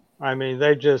Tampa. I mean,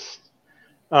 they just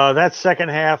that second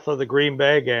half of the Green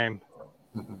Bay game,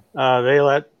 they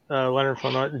let Leonard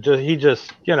Fournette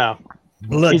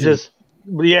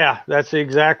that's the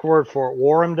exact word for it.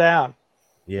 Wore him down.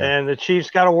 Yeah. And the Chiefs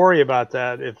got to worry about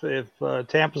that. If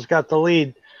Tampa's got the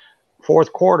lead,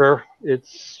 fourth quarter,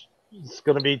 it's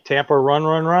going to be Tampa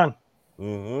run.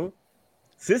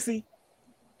 Sissy.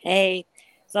 Hey,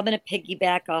 so I'm going to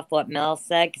piggyback off what Mel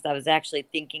said, because I was actually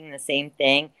thinking the same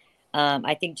thing.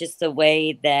 I think just the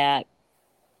way that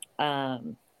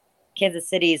Kansas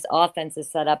City's offense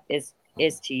is set up is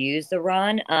to use the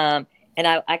run. And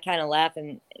I kind of laugh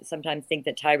and sometimes think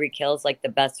that Tyreek Hill's like the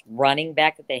best running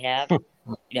back that they have.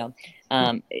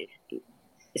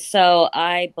 So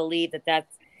I believe that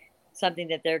that's something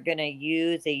that they're going to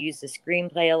use. They use the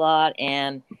screenplay a lot,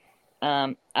 and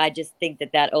I just think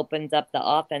that opens up the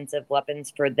offensive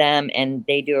weapons for them, and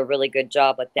they do a really good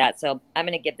job with that. So I'm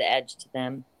going to give the edge to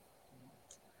them.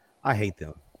 I hate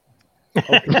them.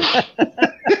 Okay.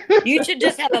 You should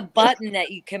just have a button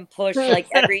that you can push like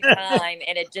every time,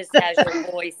 and it just has your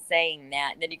voice saying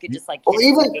that, and then you could just like. Well,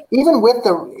 even with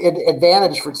the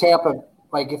advantage for Tampa,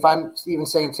 like if I'm even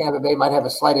saying Tampa Bay might have a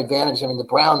slight advantage. I mean, the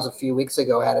Browns a few weeks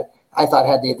ago had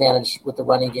the advantage with the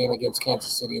running game against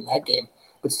Kansas City in that game,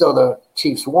 but still the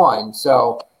Chiefs won.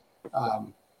 So,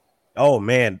 oh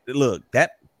man, look,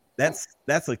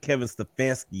 that's a Kevin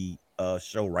Stefanski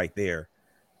show right there,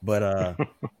 but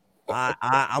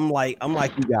I'm like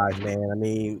you guys, man. I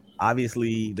mean,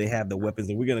 obviously they have the weapons,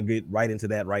 and we're gonna get right into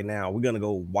that right now. We're gonna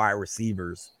go wide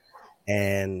receivers,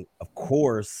 and of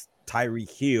course,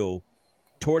 Tyreek Hill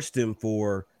torched him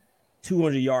for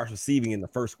 200 yards receiving in the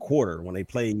first quarter when they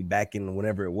played back in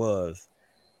whenever it was.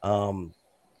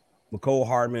 McCole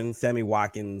Hardman, Sammy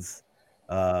Watkins,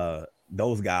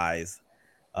 those guys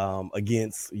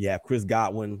against Chris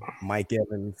Godwin, Mike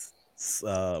Evans.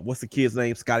 What's the kid's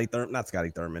name? Scotty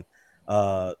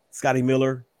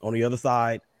Miller on the other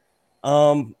side.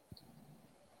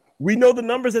 We know the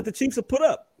numbers that the Chiefs have put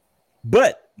up,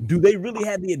 but do they really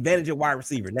have the advantage at wide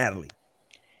receiver, Natalie?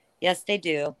 Yes, they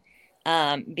do.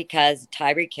 Because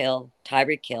Tyreek Hill.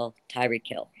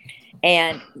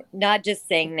 And not just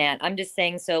saying that. I'm just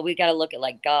saying, so we got to look at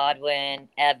like Godwin,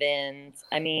 Evans.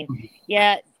 I mean,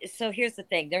 yeah. So here's the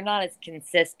thing. They're not as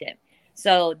consistent.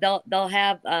 So they'll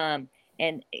have, and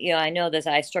I know this,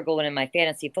 I struggle in my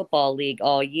fantasy football league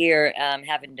all year,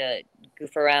 having to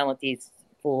goof around with these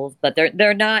fools, but they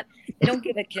don't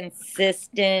give a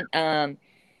consistent,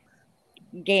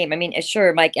 game. I mean,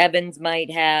 sure, Mike Evans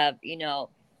might have,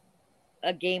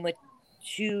 a game with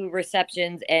 2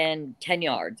 receptions and 10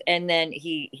 yards, and then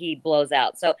he blows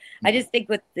out. So I just think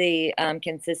with the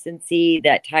consistency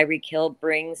that Tyreek Hill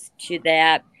brings to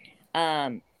that,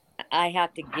 I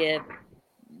have to give,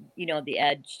 the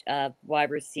edge of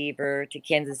wide receiver to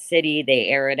Kansas City. They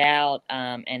air it out,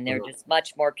 and they're just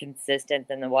much more consistent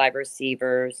than the wide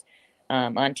receivers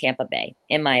on Tampa Bay,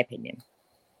 in my opinion.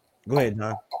 Go ahead,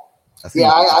 John.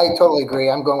 I totally agree.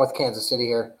 I'm going with Kansas City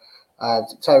here.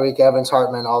 Tyreek Evans,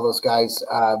 Hartman, all those guys.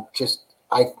 Having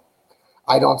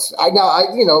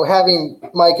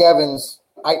Mike Evans,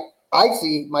 I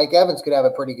see Mike Evans could have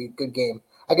a pretty good game.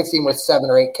 I could see him with 7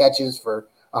 or 8 catches for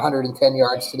 110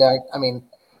 yards today. I mean,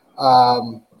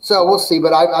 so we'll see,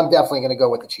 but I'm definitely going to go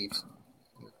with the Chiefs.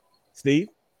 Steve?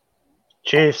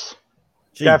 Chiefs.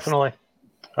 Definitely.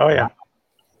 Oh, yeah.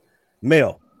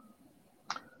 Mel?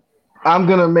 I'm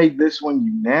going to make this one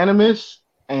unanimous,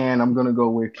 and I'm going to go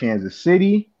with Kansas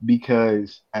City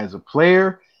because as a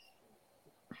player,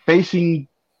 facing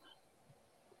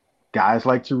guys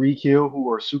like Tyreek Hill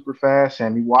who are super fast,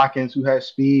 Sammy Watkins who has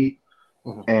speed,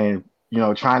 and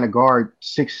trying to guard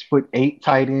 6'8"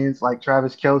 tight ends like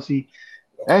Travis Kelce,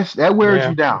 that wears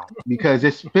you down because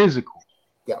it's physical.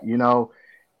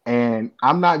 And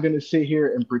I'm not going to sit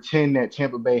here and pretend that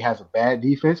Tampa Bay has a bad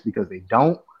defense because they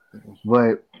don't.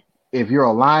 But if you're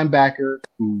a linebacker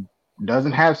who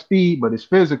doesn't have speed but is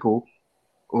physical,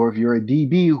 or if you're a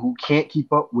DB who can't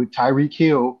keep up with Tyreek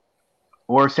Hill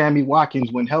or Sammy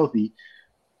Watkins when healthy,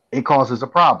 it causes a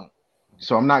problem.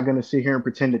 So I'm not going to sit here and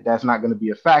pretend that that's not going to be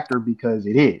a factor because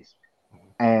it is.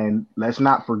 And let's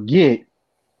not forget,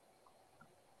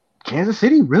 Kansas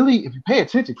City really, if you pay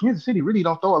attention, Kansas City really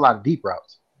don't throw a lot of deep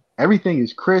routes. Everything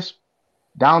is crisp,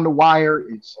 down the wire.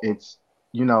 It's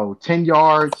 10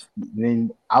 yards,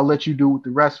 then I'll let you do with the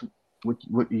rest,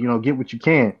 get what you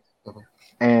can.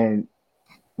 And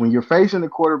when you're facing a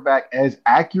quarterback as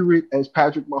accurate as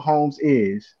Patrick Mahomes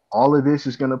is, all of this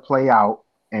is going to play out,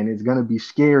 and it's going to be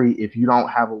scary if you don't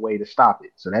have a way to stop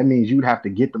it. So that means you'd have to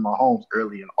get to Mahomes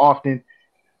early and often.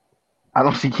 I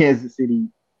don't see Kansas City,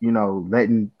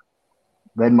 letting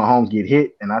Mahomes get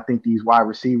hit, and I think these wide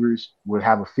receivers would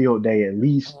have a field day at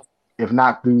least, if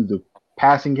not through the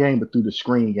passing game, but through the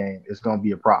screen game. It's going to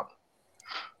be a problem.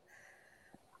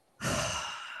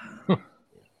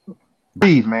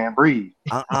 Breathe, man, breathe.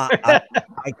 I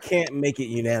can't make it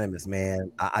unanimous,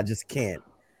 man. I just can't,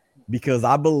 because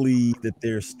I believe that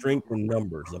there's strength in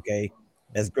numbers, okay?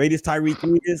 As great as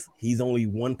Tyreek is, he's only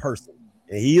one person,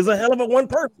 and he is a hell of a one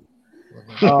person.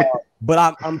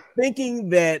 But I'm thinking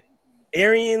that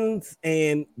Arians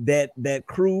and that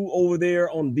crew over there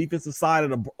on the defensive side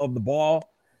of the ball,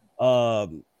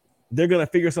 they're gonna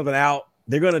figure something out.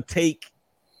 They're gonna take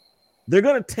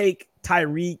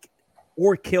Tyreek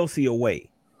or Kelce away.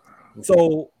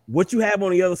 So what you have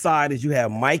on the other side is you have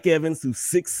Mike Evans, who's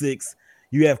 6'6".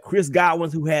 You have Chris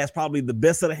Godwin, who has probably the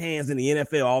best set of hands in the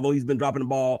NFL, although he's been dropping the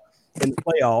ball in the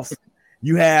playoffs.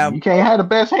 You have you can't have the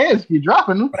best hands if you're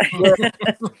dropping them.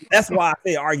 That's why I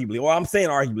say arguably. Well, I'm saying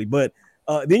arguably, but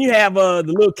then you have the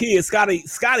little kid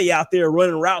Scotty out there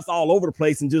running routes all over the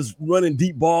place and just running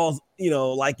deep balls,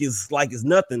 like it's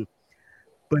nothing.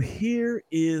 But here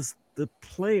is the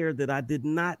player that I did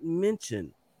not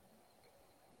mention,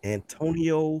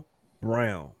 Antonio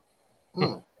Brown.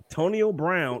 Antonio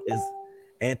Brown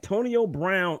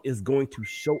is going to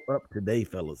show up today,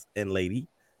 fellas and lady,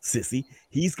 sissy.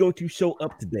 He's going to show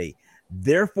up today.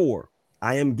 Therefore,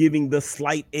 I am giving the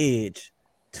slight edge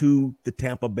to the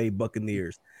Tampa Bay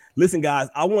Buccaneers. Listen, guys,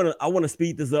 I want to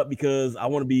speed this up because I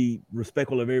want to be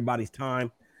respectful of everybody's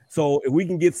time. So if we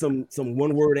can get some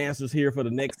one-word answers here for the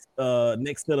next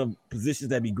set of positions,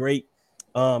 that'd be great.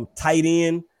 Tight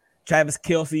end, Travis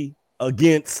Kelce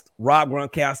against Rob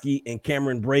Gronkowski and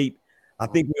Cameron Brate. I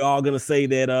think we're all gonna say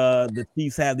that the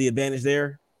Chiefs have the advantage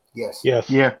there. Yes.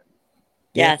 Yeah.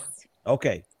 Yes.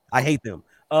 Okay. I hate them.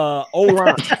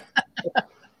 O-line.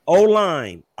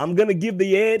 O-line. I'm gonna give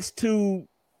the edge to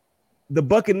the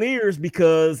Buccaneers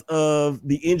because of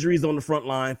the injuries on the front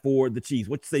line for the Chiefs.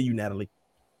 What say you, Natalie?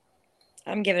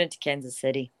 I'm giving it to Kansas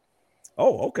City.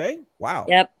 Oh, okay. Wow.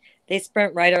 Yep. They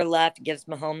sprint right or left. It gives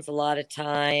Mahomes a lot of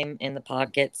time in the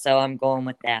pocket, so I'm going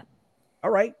with that.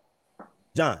 All right.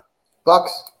 John.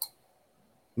 Bucks.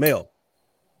 Mel.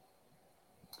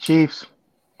 Chiefs.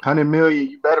 100 million.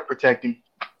 You better protect him.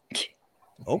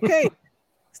 Okay.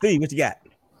 Steve, what you got?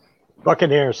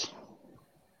 Buccaneers.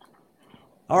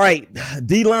 All right.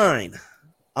 D-line.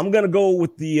 I'm gonna go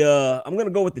with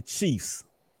the Chiefs.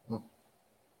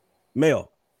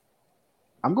 Mel.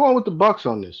 I'm going with the Bucks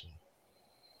on this one.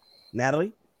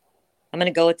 Natalie. I'm going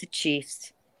to go with the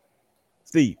Chiefs.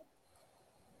 Steve.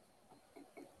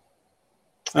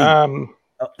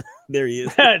 There he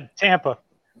is. Tampa.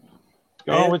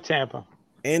 Going with Tampa.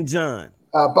 And John.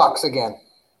 Bucks again.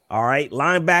 All right.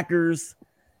 Linebackers.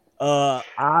 I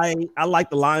like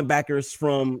the linebackers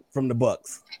from the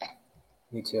Bucks.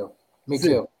 Me too.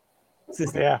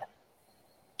 Sister. Yeah.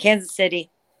 Kansas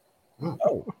City.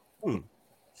 Oh.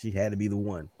 She had to be the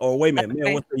one. Oh, wait a minute.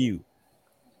 Mel, what for you?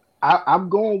 I'm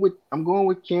going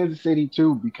with Kansas City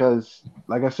too because,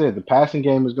 like I said, the passing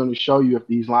game is going to show you if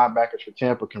these linebackers for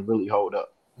Tampa can really hold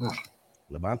up.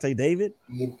 Levante David.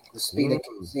 The speed of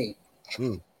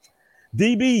KC.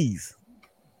 DBs.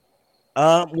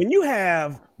 When you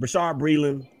have Rashard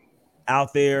Breeland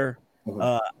out there,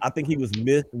 I think he was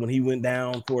missed when he went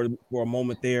down for a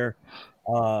moment there.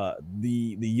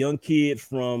 The young kid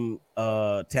from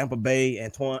Tampa Bay,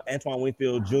 Antoine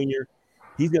Winfield Jr.,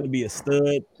 he's going to be a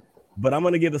stud, but I'm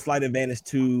going to give a slight advantage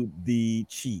to the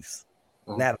Chiefs.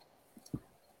 Natalie.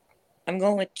 I'm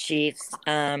going with Chiefs.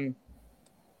 Who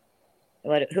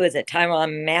is it?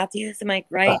 Tyrann Mathieu, am I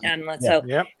right? So,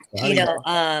 yep.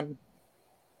 I'm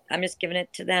just giving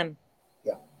it to them.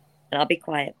 Yeah. And I'll be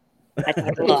quiet. I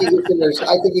think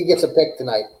he gets a pick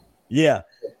tonight. Yeah.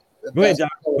 Go ahead, John.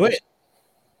 Go ahead.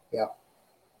 Yeah.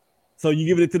 So you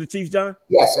giving it to the Chiefs, John?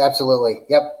 Yes, absolutely.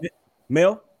 Yep.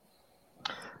 Mel?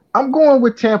 I'm going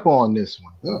with Tampa on this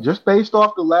one, just based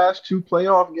off the last two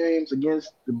playoff games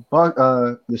against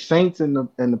the Saints and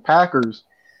the Packers.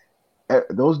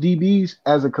 Those DBs,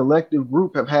 as a collective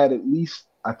group, have had at least,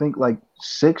 I think, like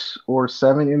 6 or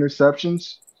 7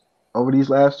 interceptions over these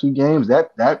last 2 games.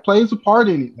 That plays a part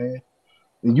in it, man.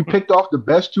 And you picked off the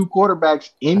best 2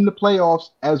 quarterbacks in the playoffs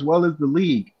as well as the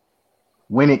league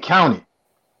when it counted.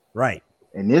 Right.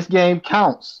 And this game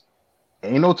counts.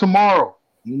 Ain't no tomorrow.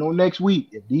 Next week.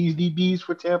 If these DBs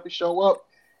for Tampa show up,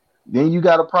 then you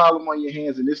got a problem on your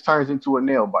hands, and this turns into a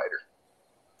nail biter.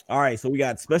 All right, so we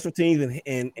got special teams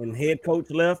and head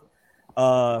coach left.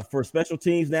 For special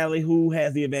teams, Natalie, who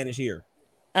has the advantage here?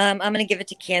 I'm going to give it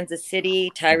to Kansas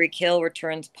City. Tyreek Hill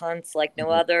returns punts like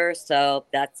no other, so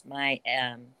that's my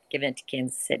giving it to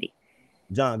Kansas City.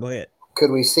 John, go ahead.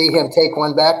 Could we see him take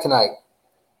one back tonight?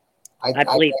 I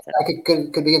believe so. I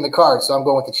could be in the cards, so I'm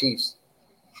going with the Chiefs.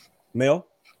 Mel?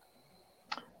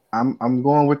 I'm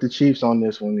going with the Chiefs on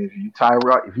this one. If you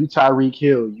Tyreek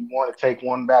Hill, you want to take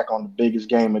one back on the biggest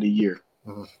game of the year.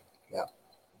 Mm-hmm. Yeah.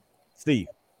 Steve?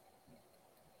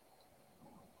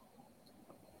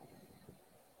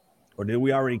 Or did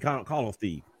we already call on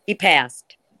Steve? He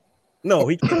passed. No,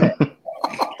 he can't.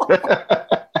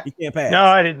 He can't pass. No,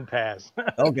 I didn't pass.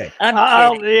 Okay.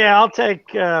 I'll take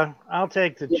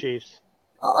the Chiefs.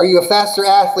 Are you a faster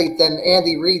athlete than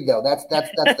Andy Reid, though? That's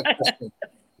the question.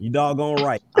 You doggone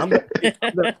right. I'm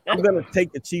gonna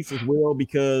take the Chiefs as well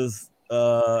because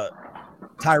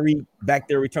Tyreek back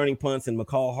there returning punts and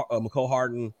McCall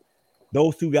Hardin,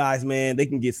 those 2 guys, man, they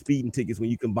can get speeding tickets when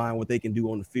you combine what they can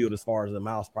do on the field as far as the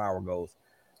miles per hour goes.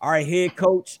 All right, head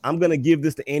coach. I'm gonna give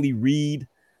this to Andy Reid.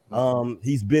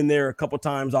 He's been there a couple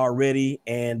times already,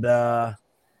 and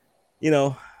you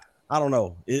know, I don't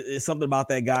know. It's something about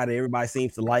that guy that everybody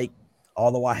seems to like.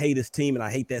 Although I hate his team and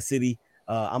I hate that city,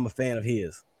 I'm a fan of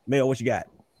his. Mel, what you got?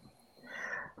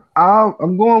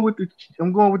 I'm going with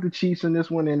the Chiefs in this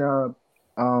one, and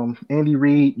Andy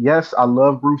Reid. Yes, I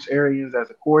love Bruce Arians as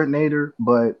a coordinator,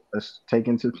 but let's take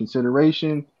into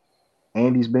consideration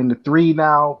Andy's been to 3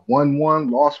 now, won 1,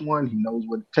 lost 1. He knows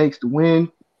what it takes to win.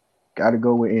 Got to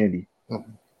go with Andy.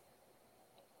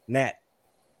 Nat.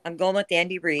 I'm going with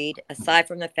Andy Reid. Aside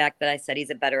from the fact that I said he's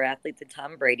a better athlete than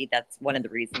Tom Brady, that's one of the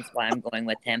reasons why I'm going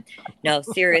with him. No,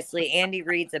 seriously, Andy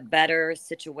Reid's a better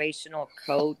situational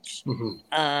coach.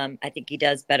 I think he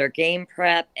does better game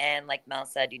prep. And like Mel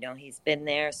said, he's been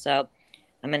there. So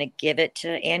I'm going to give it to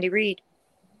Andy Reid.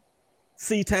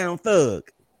 C-Town Thug.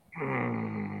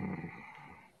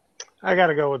 I got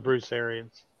to go with Bruce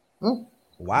Arians.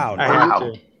 Wow.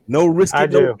 I No risk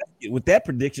with that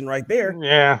prediction right there.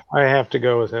 Yeah, I have to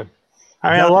go with him.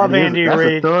 I love Andy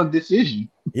Reid. That's a thug decision.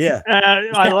 Yeah.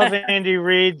 I love Andy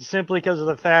Reid simply because of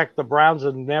the fact the Browns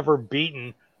have never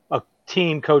beaten a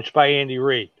team coached by Andy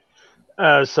Reid.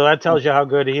 So that tells you how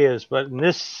good he is. But in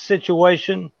this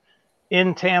situation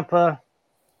in Tampa,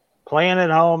 playing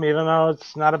at home, even though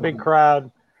it's not a big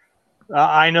crowd,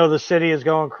 I know the city is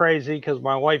going crazy because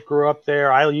my wife grew up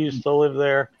there. I used to live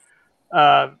there.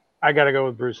 I got to go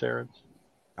with Bruce Arians.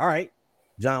 All right.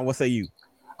 John, what say you?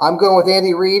 I'm going with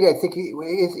Andy Reid. I think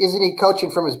isn't he coaching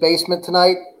from his basement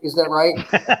tonight? Is that right?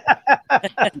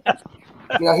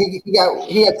 He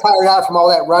got tired out from all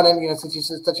that running, since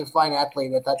he's such a fine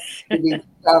athlete. I thought he'd be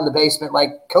down in the basement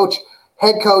like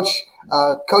head coach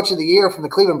of the year from the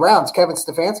Cleveland Browns, Kevin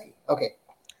Stefanski. Okay.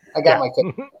 I got my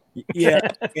take. Yeah,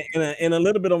 in a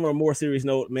little bit on a more serious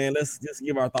note, man, let's just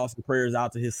give our thoughts and prayers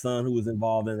out to his son who was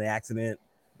involved in the accident.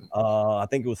 I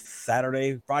think it was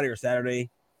Friday or Saturday,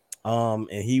 and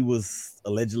he was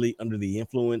allegedly under the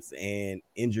influence and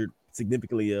injured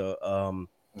significantly.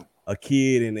 A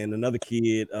kid and another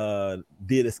kid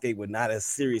did escape with not as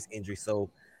serious injury. So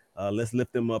let's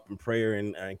lift them up in prayer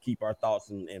and keep our thoughts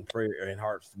and prayer and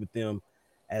hearts with them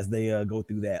as they go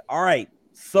through that. All right,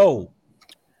 so.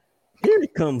 Here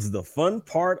comes the fun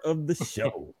part of the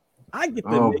show. I get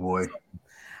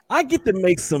to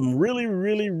make some really,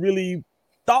 really, really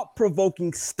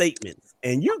thought-provoking statements,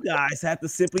 and you guys have to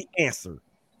simply answer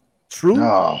true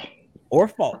or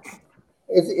false.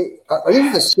 Are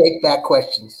these the ShakeBack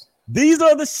questions? These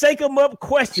are the shake 'em up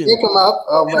questions. Shake 'em up.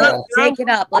 Oh man, shake it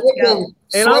up. Let's go.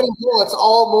 Sweating bullets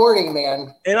all morning,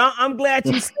 man. And I'm glad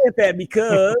you said that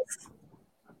because.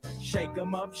 Shake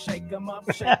 'em up, shake 'em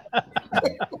up, shake 'em up.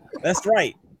 That's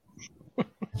right.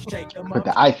 Shake 'em up. With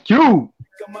the ice cube.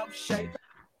 Shake 'em up, shake.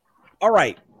 All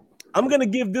right. I'm going to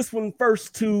give this one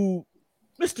first to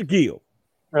Mr. Gill.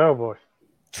 Oh, boy.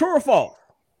 True or false?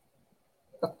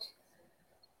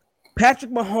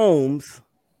 Patrick Mahomes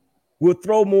will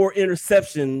throw more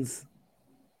interceptions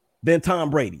than Tom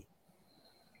Brady.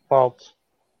 False.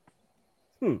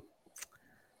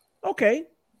 Okay.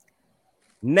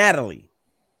 Natalie.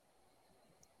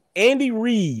 Andy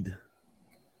Reid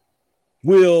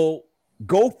will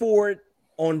go for it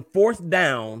on 4th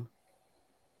down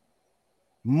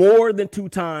more than 2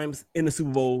 times in the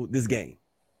Super Bowl this game.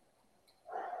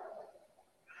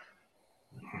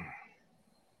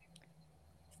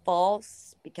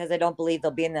 False, because I don't believe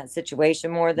they'll be in that situation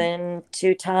more than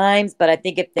 2 times. But I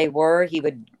think if they were, he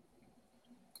would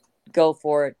go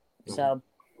for it. So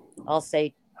I'll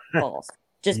say false,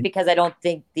 just because I don't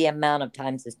think the amount of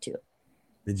times is 2.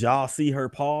 Did y'all see her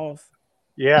pause?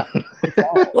 Yeah.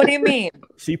 What do you mean?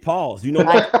 She paused. You know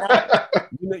why?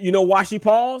 You know why she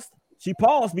paused? She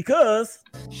paused because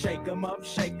Shake 'em up,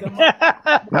 shake 'em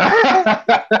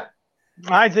up.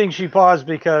 I think she paused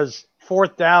because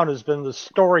 4th down has been the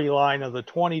storyline of the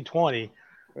 2020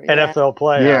 NFL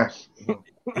playoffs.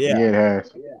 Yeah. It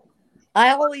has.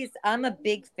 I'm a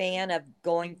big fan of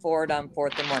going forward on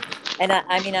 4th and 1. And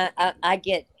I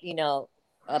get,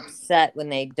 upset when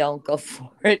they don't go for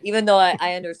it, even though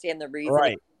I understand the reason.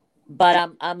 Right.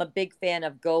 But I'm a big fan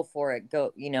of go for it,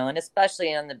 and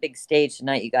especially on the big stage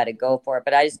tonight, you got to go for it.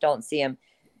 But I just don't see him.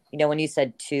 When you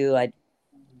said 2,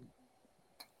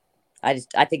 I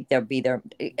think they'll be there.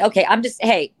 Okay,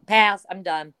 pass. I'm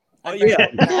done. Yeah.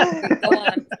 Go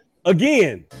on.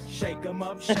 Again. Shake 'em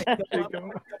up, shake 'em up, shake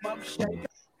 'em up, shake 'em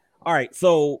up. All right,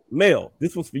 so Mel,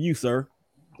 this one's for you, sir.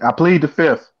 I plead the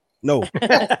 5th. No.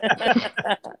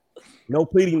 No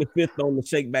pleading the 5th on the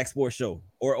ShakeBack Sports Show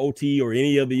or OT or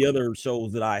any of the other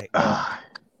shows that I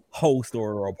host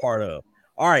or are a part of.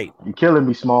 All right. You're killing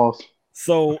me, Smalls.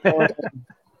 So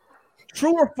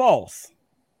True or false?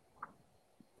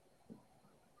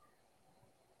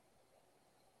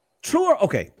 True or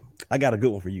okay? I got a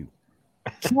good one for you.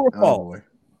 True or false?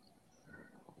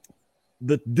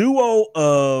 The duo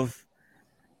of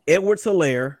Edwards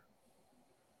Helaire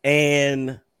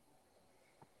and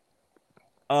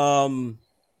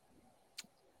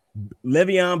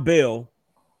Le'Veon Bell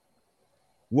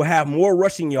will have more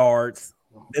rushing yards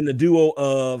than the duo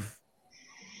of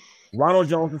Ronald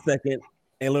Jones II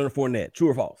and Leonard Fournette. True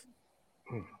or false?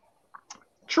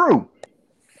 True.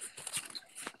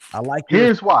 I like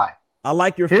Here's why. I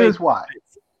like your Here's why.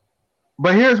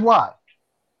 But here's why.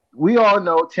 We all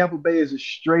know Tampa Bay is a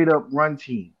straight up run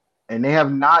team, and they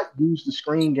have not used the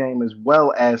screen game as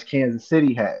well as Kansas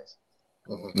City has.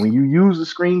 When you use the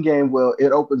screen game well,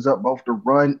 it opens up both the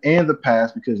run and the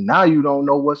pass because now you don't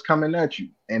know what's coming at you.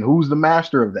 And who's the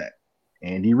master of that?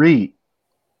 Andy Reid.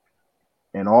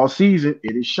 And all season,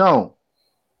 it is shown.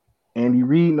 Andy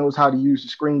Reid knows how to use the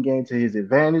screen game to his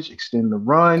advantage, extend the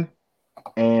run.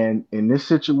 And in this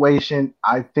situation,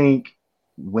 I think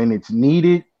when it's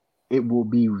needed, it will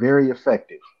be very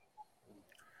effective.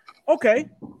 Okay.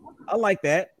 I like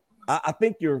that. I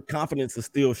think your confidence is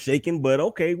still shaking, but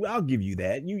okay, well, I'll give you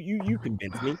that. You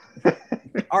convinced me.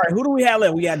 All right, who do we have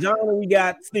left? We got John and we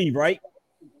got Steve, right?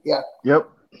 Yeah. Yep.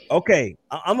 Okay,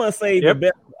 I'm gonna say the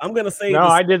best. I'm gonna say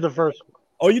I did the first one.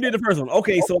 Oh, you did the first one.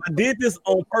 Okay, so I did this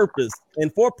on purpose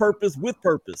and for purpose with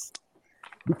purpose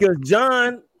because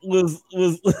John was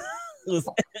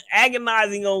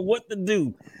agonizing on what to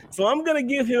do. So I'm gonna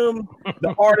give him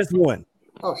the hardest one.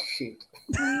 Oh shoot.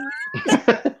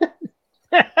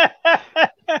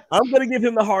 I'm gonna give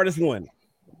him the hardest one.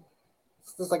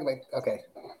 Okay,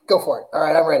 go for it. All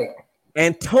right, I'm ready.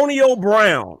 Antonio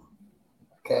Brown.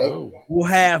 Okay. Will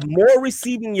have more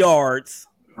receiving yards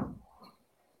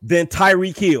than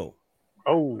Tyreek Hill.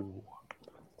 Oh.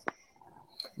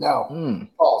 No.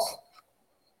 False.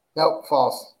 Nope,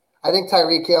 false. I think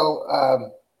Tyreek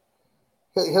Hill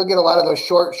he'll get a lot of those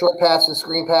short passes,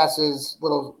 screen passes,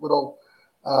 little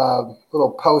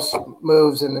post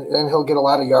moves, and then he'll get a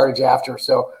lot of yardage after.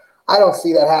 So I don't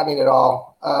see that happening at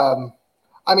all.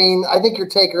 I mean, I think your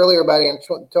take earlier about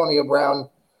Antonio Brown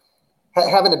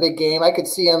having a big game, I could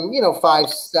see him,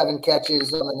 5-7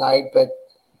 catches on the night, but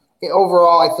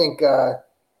overall, I think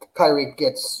Tyreek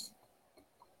gets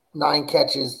 9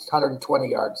 catches, 120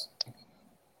 yards.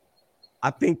 I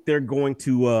think they're going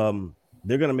to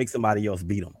make somebody else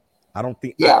beat them. I don't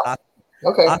think. Yeah.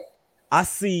 Okay. I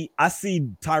see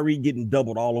Tyreek getting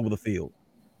doubled all over the field.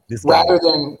 This rather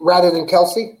than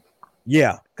Kelsey.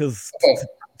 Yeah, because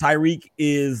Tyreek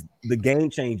is the game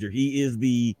changer. He is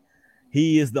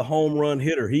the home run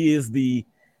hitter. He is the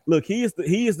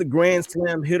grand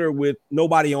slam hitter with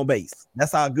nobody on base.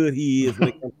 That's how good he is when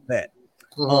it comes to that.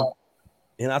 Mm-hmm.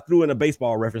 And I threw in a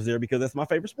baseball reference there because that's my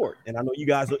favorite sport, and I know you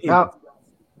guys are.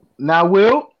 Now,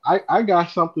 Will, I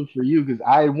got something for you because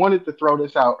I wanted to throw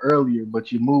this out earlier,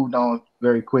 but you moved on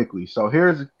very quickly. So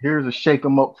here's a shake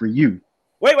 'em up for you.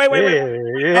 Wait.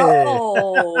 Yeah.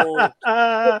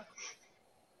 Oh.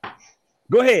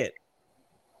 Go ahead.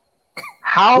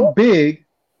 How big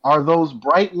are those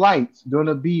bright lights going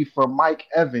to be for Mike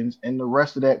Evans and the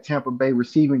rest of that Tampa Bay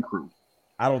receiving crew?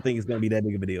 I don't think it's going to be that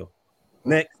big of a deal.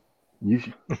 Next.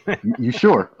 You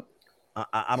sure?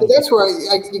 I don't. So that's where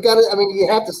you got to. I mean, you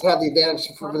have to have the advantage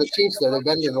for the Chiefs. There, they've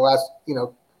been in the last,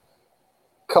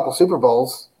 couple Super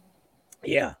Bowls.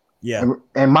 Yeah.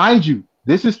 And mind you,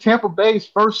 this is Tampa Bay's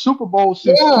first Super Bowl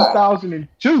since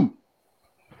 2002.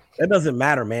 That doesn't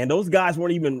matter, man. Those guys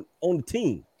weren't even on the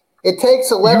team. It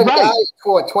takes 11 guys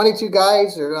for 22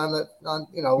 guys or on 11.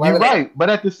 You're right, but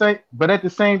at the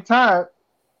same time,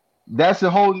 that's a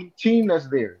whole new team that's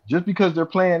there. Just because they're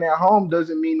playing at home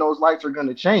doesn't mean those lights are going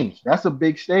to change. That's a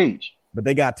big stage. But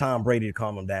they got Tom Brady to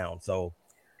calm them down. So,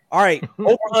 all right,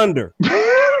 over under.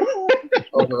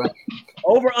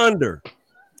 Over under.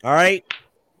 All right.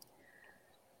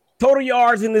 Total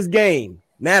yards in this game,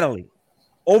 Natalie.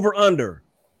 Over under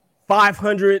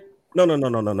 500. No.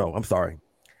 I'm sorry.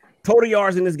 Total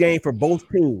yards in this game for both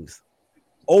teams.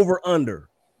 Over under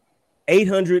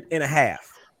 800.5.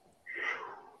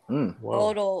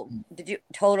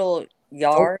 Total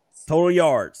yards? Total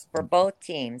yards for both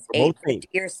teams. For both teams.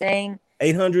 You're saying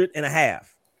 800.5. I'm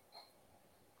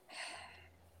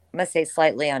gonna say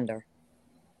slightly under.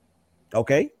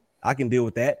 Okay, I can deal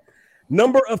with that.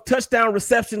 Number of touchdown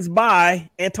receptions by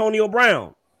Antonio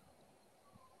Brown.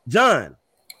 John.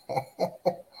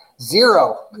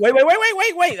 0. Wait. Oh,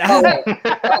 wait.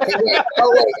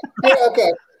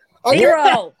 Okay.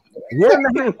 0.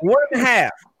 1.5.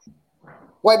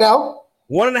 What now?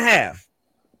 1.5.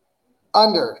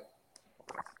 Under.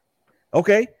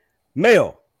 Okay.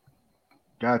 Mel.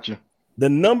 Gotcha. The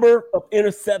number of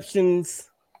interceptions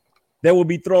that will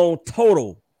be thrown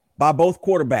total by both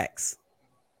quarterbacks.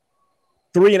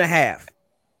 3.5.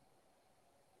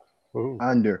 Ooh.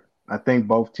 Under. I think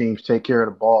both teams take care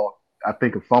of the ball. I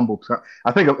think a fumble.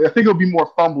 I think it'll be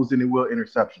more fumbles than it will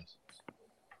interceptions.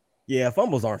 Yeah,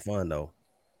 fumbles aren't fun though.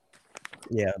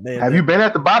 Yeah. Have you been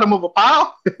at the bottom of a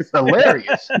pile? It's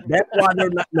hilarious. That's why they're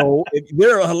not. No,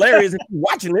 they're hilarious if you're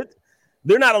watching it.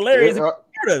 They're not hilarious if you're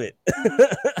part of it.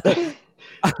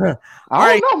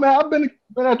 I don't know, man. I've been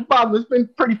at the bottom. It's been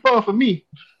pretty fun for me.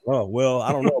 Oh, well,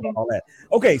 I don't know about all that.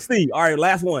 Okay, Steve. All right,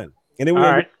 last one. And then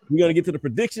we're going to get to the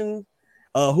prediction.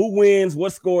 Who wins,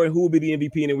 what score, and who will be the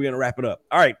MVP, and then we're going to wrap it up.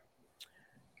 All right.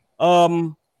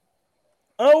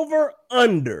 Over,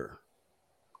 under.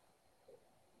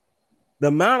 The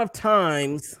amount of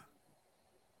times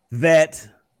that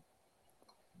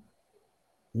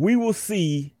we will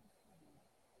see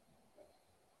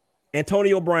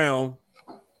Antonio Brown.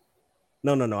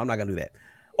 No, I'm not gonna do that.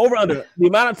 Over under the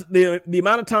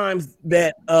amount of times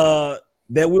that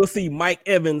we'll see Mike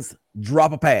Evans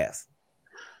drop a pass.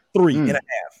 3.5.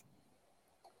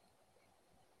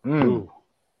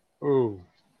 Ooh.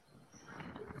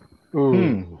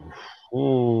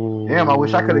 Damn, I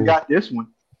wish I could have got this one.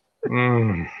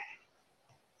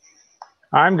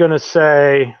 I'm going to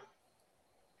say,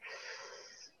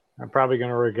 I'm probably going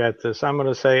to regret this. I'm going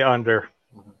to say under.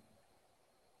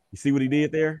 You see what he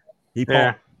did there? He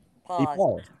paused. Pause. He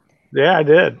paused. Yeah, I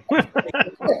did.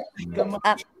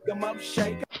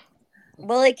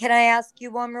 Willie, can I ask you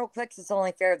one real quick? It's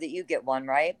only fair that you get one,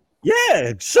 right?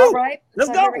 Yeah, sure. All right. Let's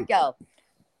go. Here we go.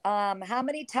 How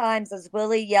many times does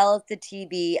Willie yell at the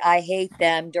TV, "I hate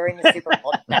them" during the Super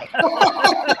Bowl tonight?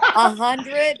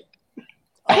 100?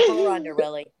 Over or under,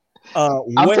 Willie?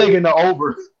 I'm taking the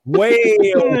over. Way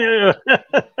over.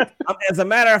 As a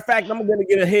matter of fact, I'm going to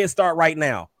get a head start right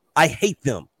now. I hate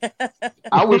them.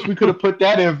 I wish we could have put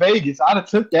that in Vegas. I'd have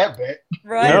took that bet.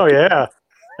 Right. Oh, yeah.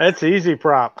 That's easy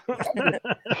prop.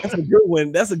 That's a good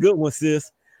one. That's a good one,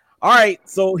 sis. All right,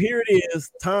 so here it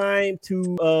is. Time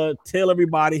to tell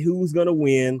everybody who's going to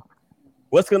win,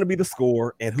 what's going to be the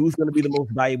score, and who's going to be the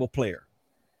most valuable player.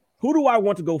 Who do I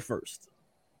want to go first?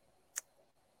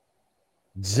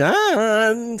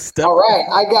 John. All right,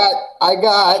 I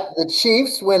got the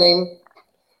Chiefs winning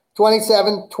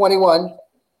 27-21.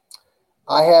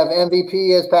 I have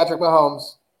MVP as Patrick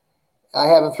Mahomes. I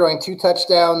have him throwing 2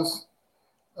 touchdowns.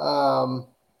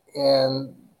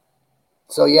 And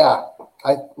so, yeah,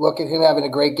 I look at him having a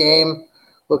great game.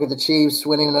 Look at the Chiefs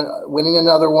winning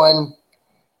another one.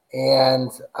 And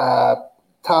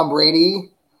Tom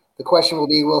Brady, the question will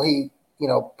be, will he,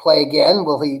 play again?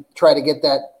 Will he try to get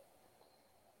that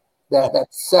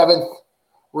 7th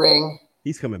ring?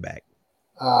 He's coming back.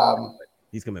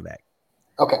 He's coming back.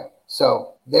 Okay,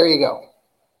 so there you go.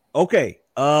 Okay.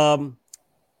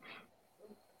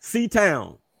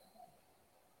 C-Town.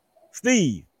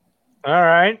 Steve. All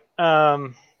right.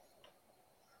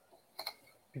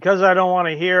 Because I don't want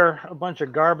to hear a bunch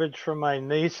of garbage from my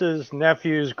nieces,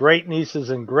 nephews, great nieces,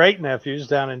 and great nephews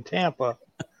down in Tampa,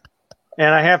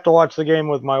 and I have to watch the game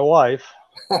with my wife,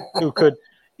 who could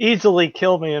easily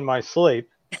kill me in my sleep.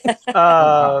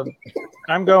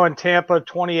 I'm going Tampa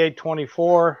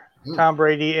 28-24, Tom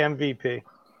Brady MVP.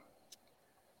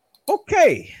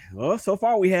 Okay. Well, so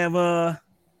far we have a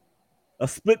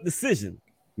split decision.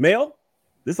 Mel,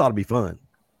 this ought to be fun.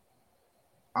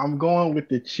 I'm going with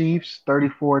the Chiefs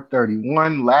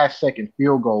 34-31. Last second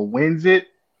field goal wins it.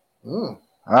 Don't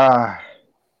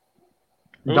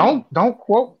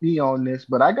quote me on this,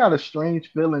 but I got a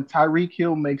strange feeling Tyreek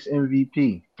Hill makes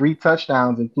MVP. 3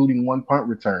 touchdowns, including 1 punt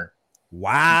return.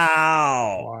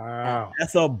 Wow.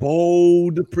 That's a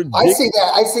bold prediction. I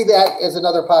see that as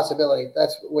another possibility.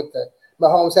 That's with the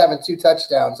Mahomes having 2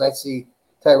 touchdowns. I see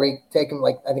Tyreek taking,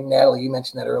 like, I think Natalie, you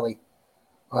mentioned that early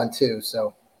on too.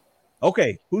 So,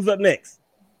 okay, who's up next?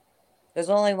 There's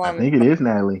only one. I think it is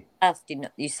Natalie. Last,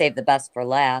 you saved the best for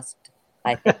last,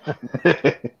 I think.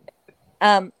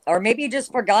 Or maybe you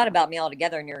just forgot about me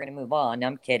altogether and you're going to move on.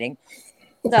 I'm kidding.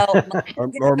 So,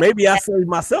 or maybe I saved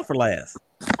myself for last.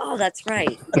 Oh, that's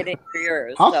right. Get it for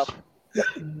yours. So, but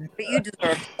you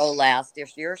deserve to go last.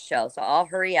 It's your show, so I'll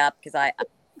hurry up because I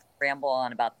ramble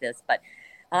on about this. But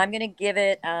I'm going to give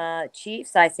it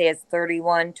Chiefs. I say it's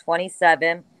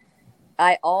 31-27.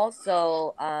 I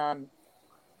also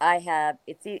I have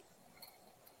it's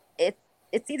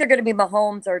either going to be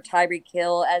Mahomes or Tyreek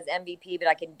Hill as MVP, but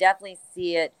I can definitely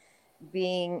see it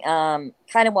being kind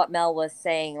of what Mel was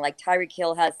saying. Like Tyreek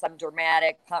Hill has some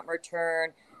dramatic punt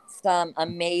return, some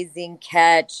amazing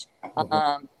catch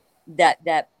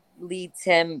that leads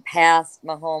him past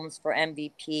Mahomes for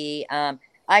MVP.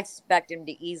 I expect him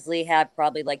to easily have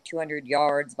probably like 200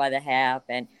 yards by the half,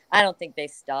 and I don't think they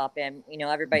stop him. You know,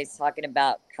 everybody's talking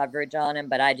about coverage on him,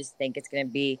 but I just think it's going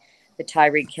to be the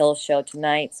Tyreek Hill show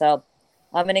tonight. So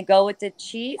I'm going to go with the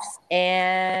Chiefs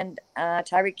and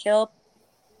Tyreek Hill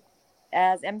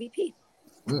as MVP.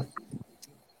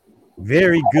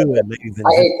 Very good, ladies and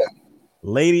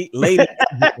gentlemen.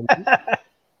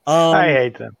 I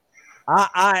hate them.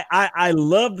 I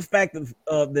love the fact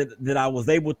that I was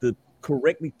able to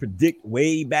correctly predict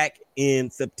way back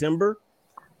in September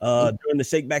during the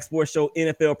ShakeBack Sports Show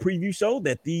NFL preview show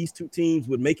that these two teams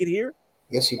would make it here.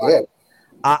 Yes, you did.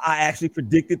 I actually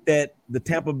predicted that the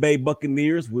Tampa Bay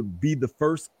Buccaneers would be the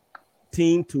first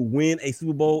team to win a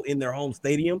Super Bowl in their home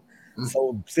stadium.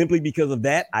 So simply because of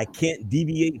that, I can't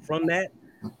deviate from that.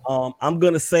 I'm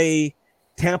going to say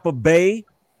Tampa Bay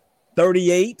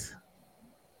 38,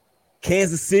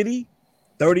 Kansas City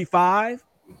 35.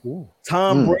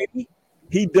 Tom Brady,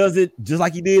 he does it just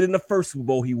like he did in the first Super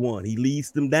Bowl he won. He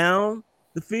leads them down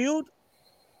the field.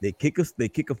 They kick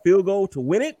a field goal to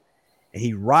win it, and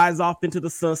he rides off into the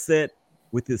sunset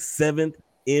with his 7th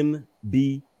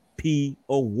MVP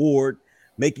award,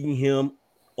 making him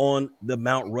on the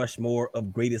Mount Rushmore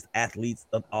of greatest athletes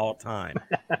of all time.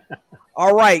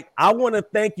 All right, I want to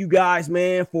thank you guys,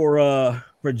 man, for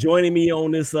joining me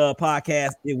on this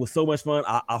podcast. It was so much fun.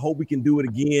 I hope we can do it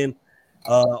again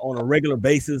on a regular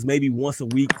basis, maybe once a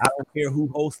week. I don't care who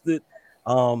hosts it.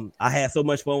 I had so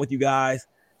much fun with you guys.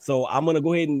 So I'm going to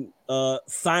go ahead and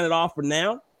sign it off for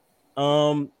now.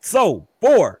 So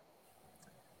for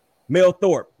Mel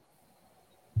Thorpe,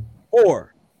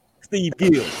 for Steve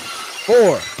Gill,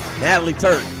 for Natalie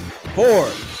Turk,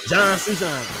 for John Susan,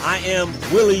 I am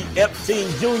Willie Epstein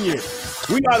Jr.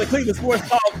 We are the Cleveland Sports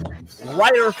Talk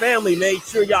writer family. Make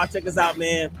sure y'all check us out,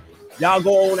 man. Y'all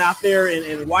go on out there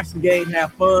and watch the game,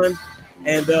 have fun,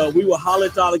 and we will holler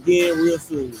at y'all again real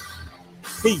soon.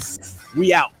 Peace.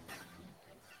 We out.